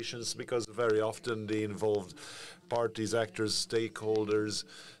obligations, because very often the involved parties, actors, stakeholders,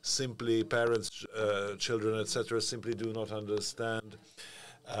 simply parents, children, etc., simply do not understand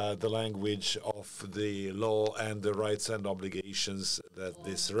the language of the law and the rights and obligations that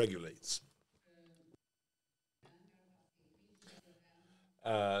this regulates.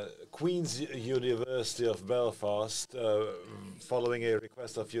 Queen's University of Belfast, following a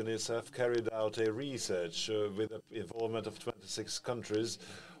request of UNICEF, carried out a research with the involvement of 26 countries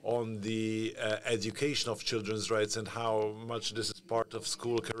on the education of children's rights and how much this is part of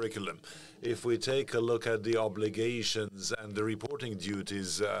school curriculum. If we take a look at the obligations and the reporting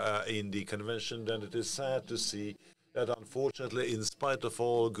duties in the convention, then it is sad to see that unfortunately, in spite of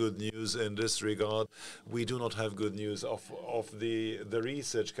all good news in this regard, we do not have good news of the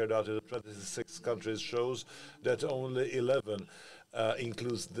research carried out in the 26 countries shows that only 11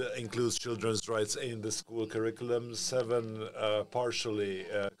 includes children's rights in the school curriculum. 7 partially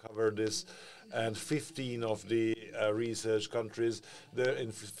cover this, and 15 of the research countries,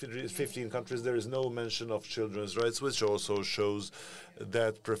 in 15 countries there is no mention of children's rights, which also shows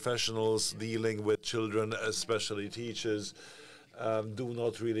that professionals dealing with children, especially teachers, do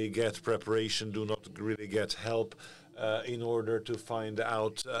not really get preparation, do not really get help in order to find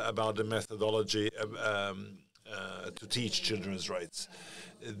out about the methodology to teach children's rights.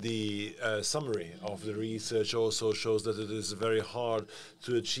 The summary of the research also shows that it is very hard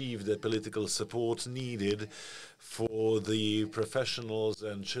to achieve the political support needed for the professionals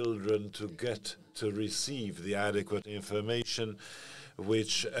and children to receive the adequate information,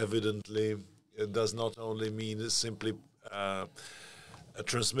 which evidently does not only mean simply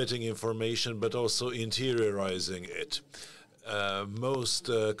transmitting information, but also interiorizing it. Most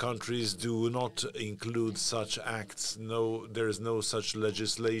countries do not include such acts. No, there is no such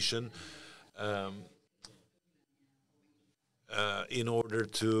legislation. in order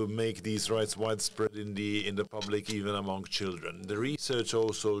to make these rights widespread in the public, even among children. The research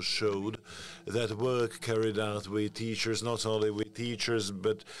also showed that work carried out with teachers, not only with teachers,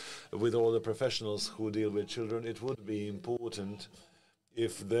 but with all the professionals who deal with children, it would be important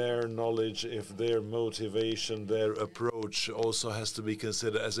if their knowledge, if their motivation, their approach also has to be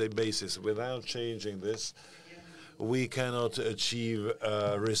considered as a basis. Without changing this, we cannot achieve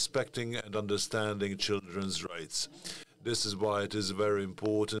respecting and understanding children's rights. This is why it is very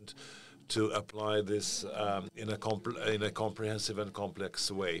important to apply this in a comprehensive and complex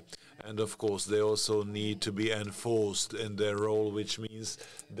way. And of course, they also need to be enforced in their role, which means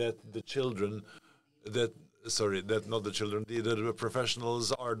that the children, the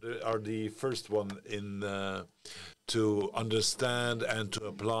professionals are the first one in to understand and to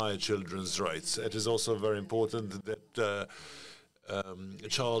apply children's rights. It is also very important that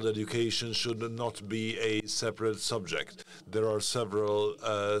child education should not be a separate subject. There are several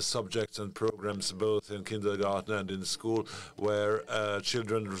subjects and programs both in kindergarten and in school where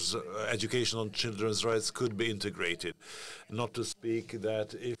children's education on children's rights could be integrated. Not to speak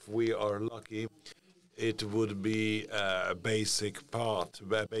that if we are lucky, it would be a basic part,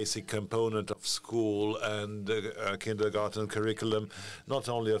 a basic component of school and kindergarten curriculum, not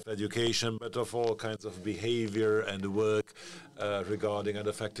only of education, but of all kinds of behavior and work regarding and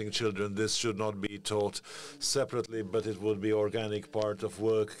affecting children. This should not be taught separately, but it would be organic part of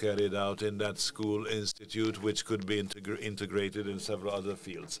work carried out in that school institute, which could be integrated in several other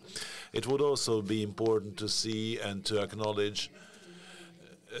fields. It would also be important to see and to acknowledge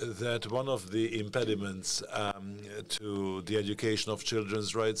that one of the impediments to the education of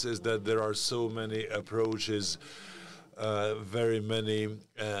children's rights is that there are so many approaches, very many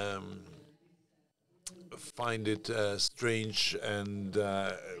find it strange and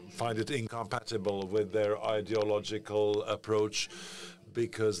find it incompatible with their ideological approach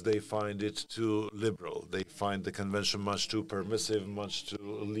because they find it too liberal. They find the convention much too permissive, much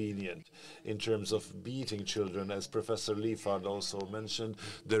too lenient. In terms of beating children, as Professor Liefaard also mentioned,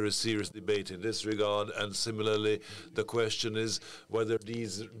 there is serious debate in this regard, and similarly, the question is whether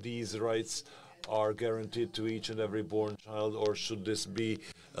these rights are guaranteed to each and every born child, or should this be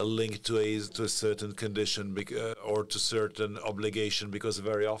linked to a certain condition or to certain obligation, because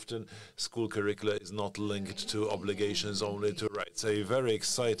very often school curricula is not linked to obligations, only to rights. A very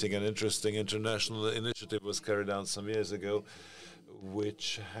exciting and interesting international initiative was carried out some years ago,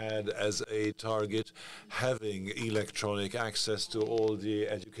 which had as a target having electronic access to all the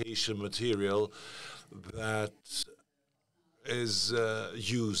education material that is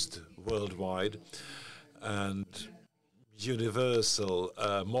used worldwide, and universal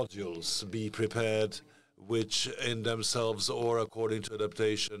modules be prepared, which in themselves or according to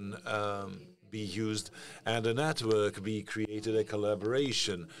adaptation be used, and a network be created, a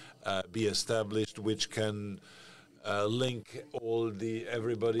collaboration be established, which can link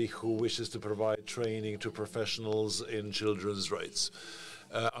everybody who wishes to provide training to professionals in children's rights.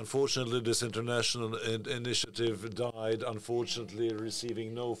 Unfortunately, this international initiative died, unfortunately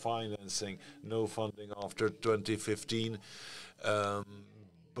receiving no financing, no funding after 2015.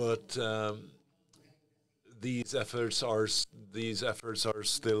 But these efforts are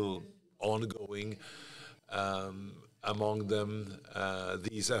still ongoing. Among them,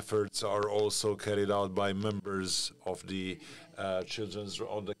 these efforts are also carried out by members of the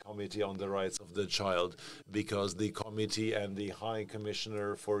on the Committee on the Rights of the Child, because the committee and the High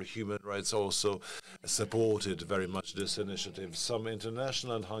Commissioner for Human Rights also supported very much this initiative. Some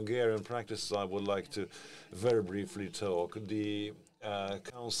international and Hungarian practices I would like to very briefly talk. The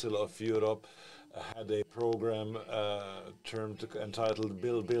Council of Europe had a program entitled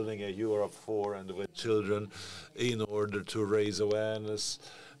Building a Europe for and with Children, in order to raise awareness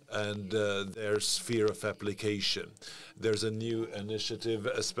and their sphere of application. There's a new initiative,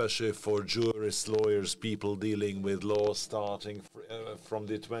 especially for jurists, lawyers, people dealing with law, starting from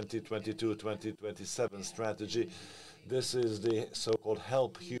the 2022-2027 strategy. This is the so-called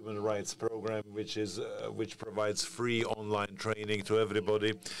Help Human Rights program, which provides free online training to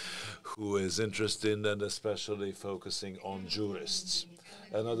everybody who is interested, and especially focusing on jurists.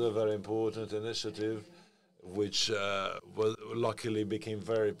 Another very important initiative, which luckily became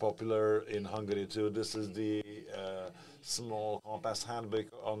very popular in Hungary too. This is the small compass handbook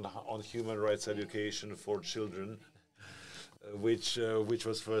on human rights education for children, which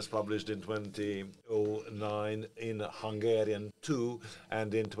was first published in 2009 in Hungarian too,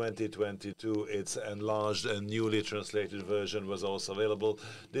 and in 2022 its enlarged and newly translated version was also available.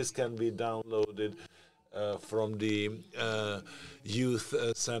 This can be downloaded from the Youth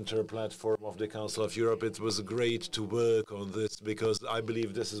Center platform of the Council of Europe. It was great to work on this because I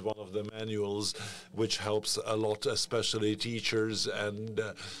believe this is one of the manuals which helps a lot, especially teachers and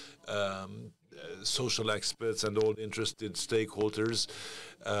social experts and all interested stakeholders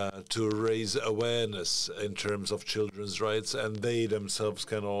to raise awareness in terms of children's rights, and they themselves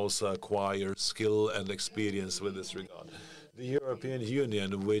can also acquire skill and experience with this regard. The European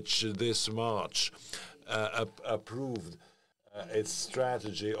Union, which this March approved its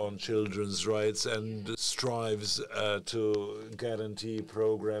strategy on children's rights and strives to guarantee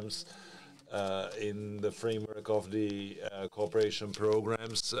programs in the framework of the cooperation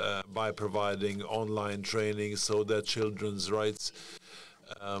programs by providing online training so that children's rights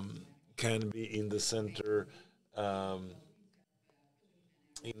can be in the center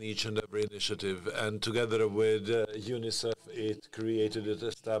in each and every initiative. And together with UNICEF, it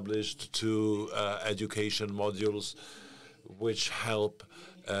established 2 education modules which help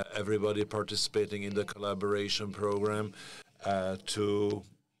everybody participating in the collaboration program to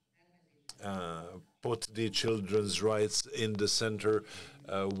put the children's rights in the center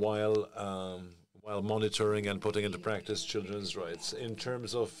while monitoring and putting into practice children's rights. In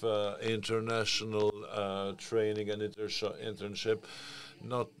terms of international training and internship,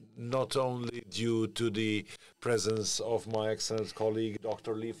 not only due to the presence of my excellent colleague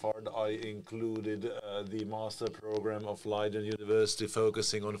Dr. Liefaard, I included the master program of Leiden University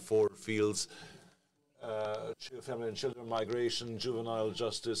focusing on 4 fields: family and children, migration, juvenile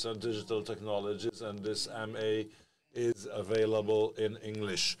justice, and digital technologies, and this MA is available in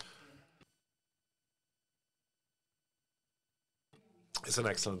English. It's an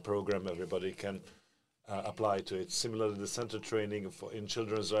excellent program. Everybody can apply to it. Similarly, the center training in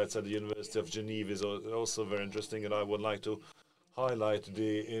children's rights at the University of Geneva is also very interesting, and I would like to highlight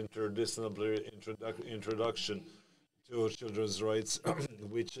the interdisciplinary introduction to children's rights,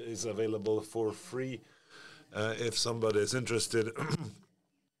 which is available for free if somebody is interested.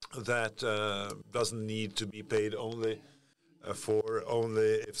 That doesn't need to be paid only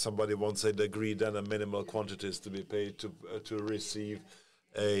if somebody wants a degree, then a minimal quantity is to be paid to receive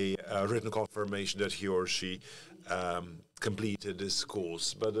a written confirmation that he or she completed this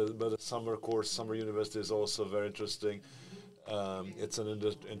course. But a summer course, summer university is also very interesting. It's an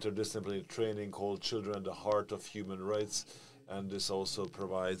interdisciplinary training called Children at the Heart of Human Rights, and this also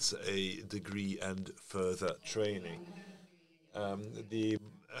provides a degree and further training. The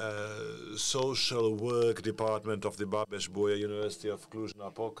social work department of the Babes-Bolyai University of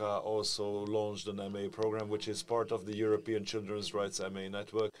Cluj-Napoca also launched an MA program, which is part of the European Children's Rights MA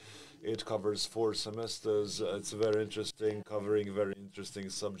network. It covers 4 semesters. It's very interesting, covering very interesting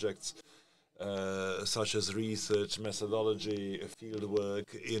subjects such as research, methodology, field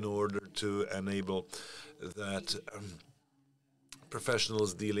work, in order to enable that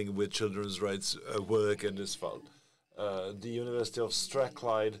professionals dealing with children's rights work in this field. The University of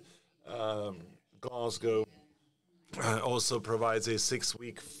Strathclyde, Glasgow, also provides a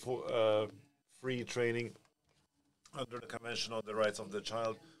 6-week free training under the Convention on the Rights of the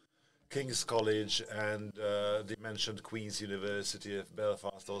Child. King's College and the mentioned Queen's University of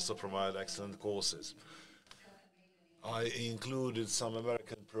Belfast also provide excellent courses. I included some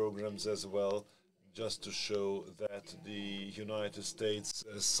American programs as well, just to show that the United States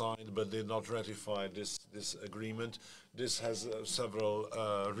signed but did not ratify this agreement. This has several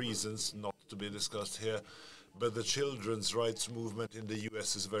reasons not to be discussed here, but the children's rights movement in the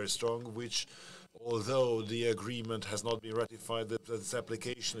US is very strong, which, although the agreement has not been ratified, its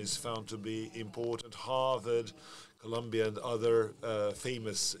application is found to be important. Harvard, Columbia, and other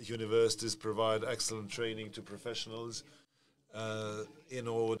famous universities provide excellent training to professionals in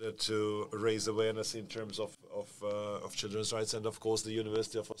order to raise awareness in terms of children's rights, and of course the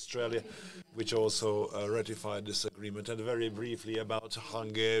University of Australia, which also ratified this agreement. And very briefly about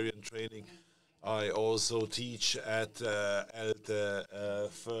Hungarian training, I also teach at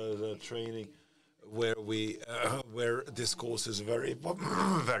further training, where this course is very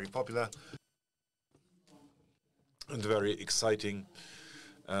very popular and very exciting.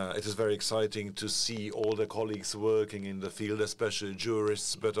 It is very exciting to see all the colleagues working in the field, especially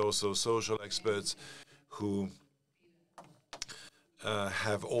jurists, but also social experts who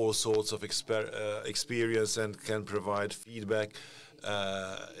have all sorts of experience and can provide feedback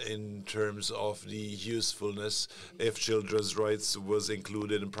in terms of the usefulness if children's rights was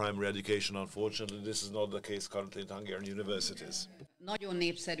included in primary education. Unfortunately, this is not the case currently in Hungarian universities. Nagyon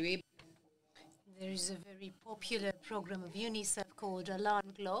népszerű. There is a very popular program of UNICEF called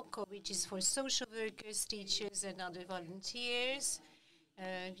Alarm Clock, which is for social workers, teachers, and other volunteers.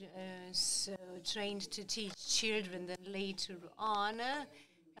 so trained to teach children then later on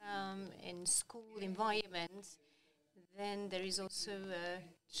in school environments. Then there is also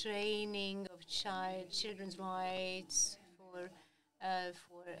training of children's rights for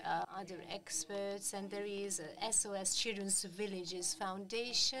other experts, and there is SOS Children's Villages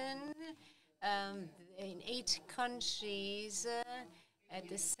Foundation in 8 countries. At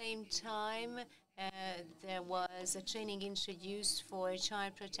the same time, there was a training introduced for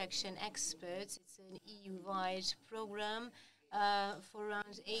child protection experts. It's an EU-wide program for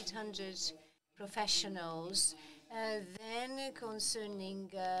around 800 professionals. Then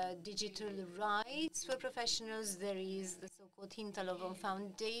concerning digital rights for professionals, there is the so-called Hintalova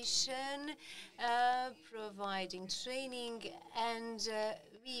Foundation providing training, and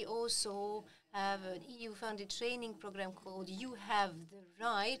we also have an EU-funded training program called You Have the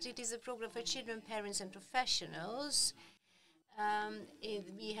Right. It is a program for children, parents, and professionals.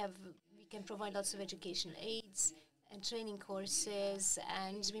 We can provide lots of educational aids and training courses,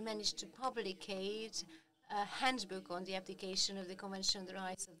 and we managed to publicate a handbook on the application of the Convention on the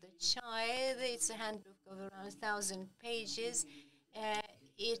Rights of the Child. It's a handbook of around 1,000 pages.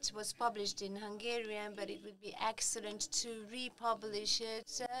 It was published in Hungarian, but it would be excellent to republish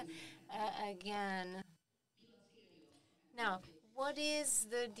it again. Now, what is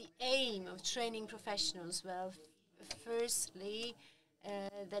the aim of training professionals? Well, firstly,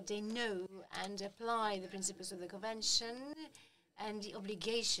 that they know and apply the principles of the Convention and the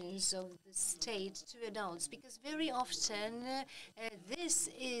obligations of the state to adults, because very often this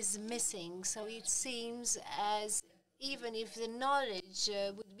is missing. So it seems as even if the knowledge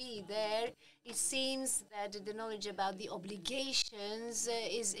would be there, it seems that the knowledge about the obligations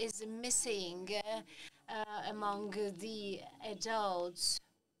is missing among the adults.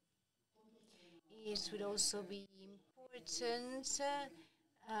 It would also be important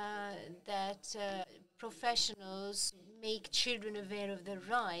that professionals make children aware of their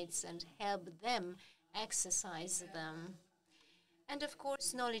rights and help them exercise them. And of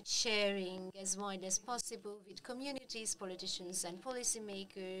course, knowledge sharing as wide as possible with communities, politicians, and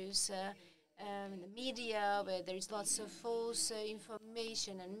policymakers, the media, where there is lots of false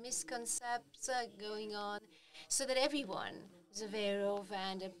information and misconceptions going on, so that everyone is aware of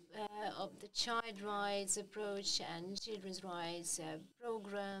the child rights approach and children's rights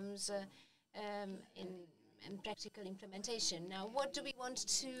programs and practical implementation. Now, what do we want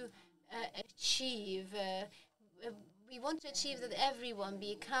to achieve? We want to achieve that everyone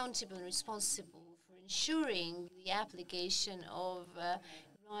be accountable and responsible for ensuring the application of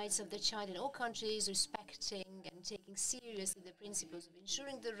rights of the child in all countries, respecting and taking seriously the principles of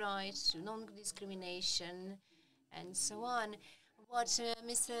ensuring the right to non-discrimination and so on. What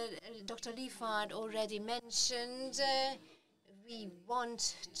Dr. Liefaard already mentioned, we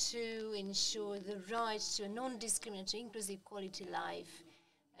want to ensure the right to a non-discriminatory, inclusive quality life.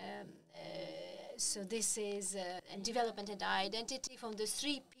 So this is development and identity from the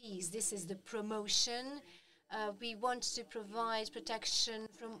 3 Ps. This is the promotion. We want to provide protection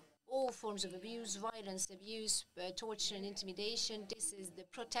from all forms of abuse, violence, abuse, torture and intimidation. This is the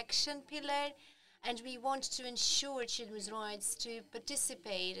protection pillar. And we want to ensure children's rights to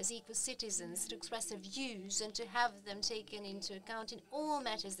participate as equal citizens, to express their views and to have them taken into account in all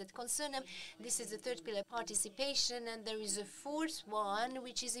matters that concern them. This is the 3rd pillar, participation. And there is a 4th one,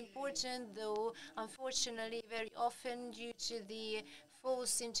 which is important, though unfortunately very often due to the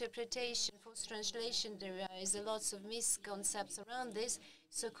false interpretation, false translation, there is a lots of misconceptions around this.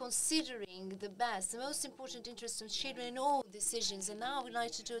 So considering the most important interest of children in all decisions, and now I would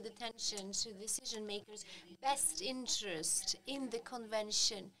like to draw the attention to decision makers' best interest in the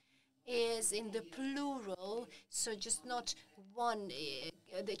Convention is in the plural, so just not one.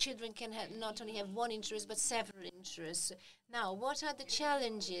 The children can not only have one interest, but several interests. Now, what are the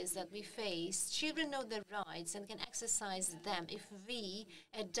challenges that we face? Children know their rights and can exercise them if we,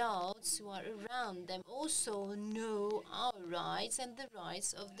 adults who are around them, also know our rights and the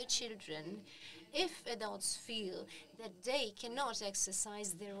rights of the children. If adults feel that they cannot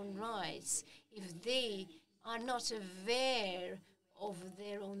exercise their own rights, if they are not aware of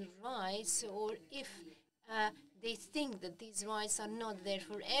their own rights, or if they think that these rights are not there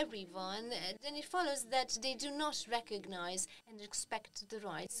for everyone, then it follows that they do not recognize and respect the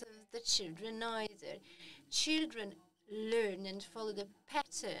rights of the children either. Children learn and follow the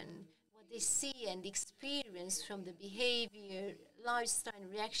pattern, what they see and experience from the behavior, lifestyle,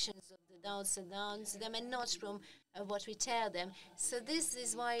 reactions of the adults around them, and not from what we tell them. So this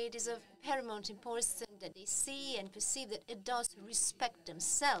is why it is of paramount importance that they see and perceive that adults respect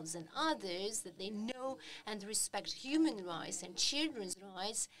themselves and others, that they know and respect human rights and children's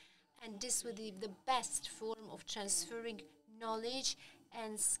rights, and this would be the best form of transferring knowledge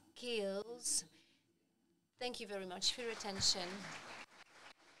and skills. Thank you very much for your attention.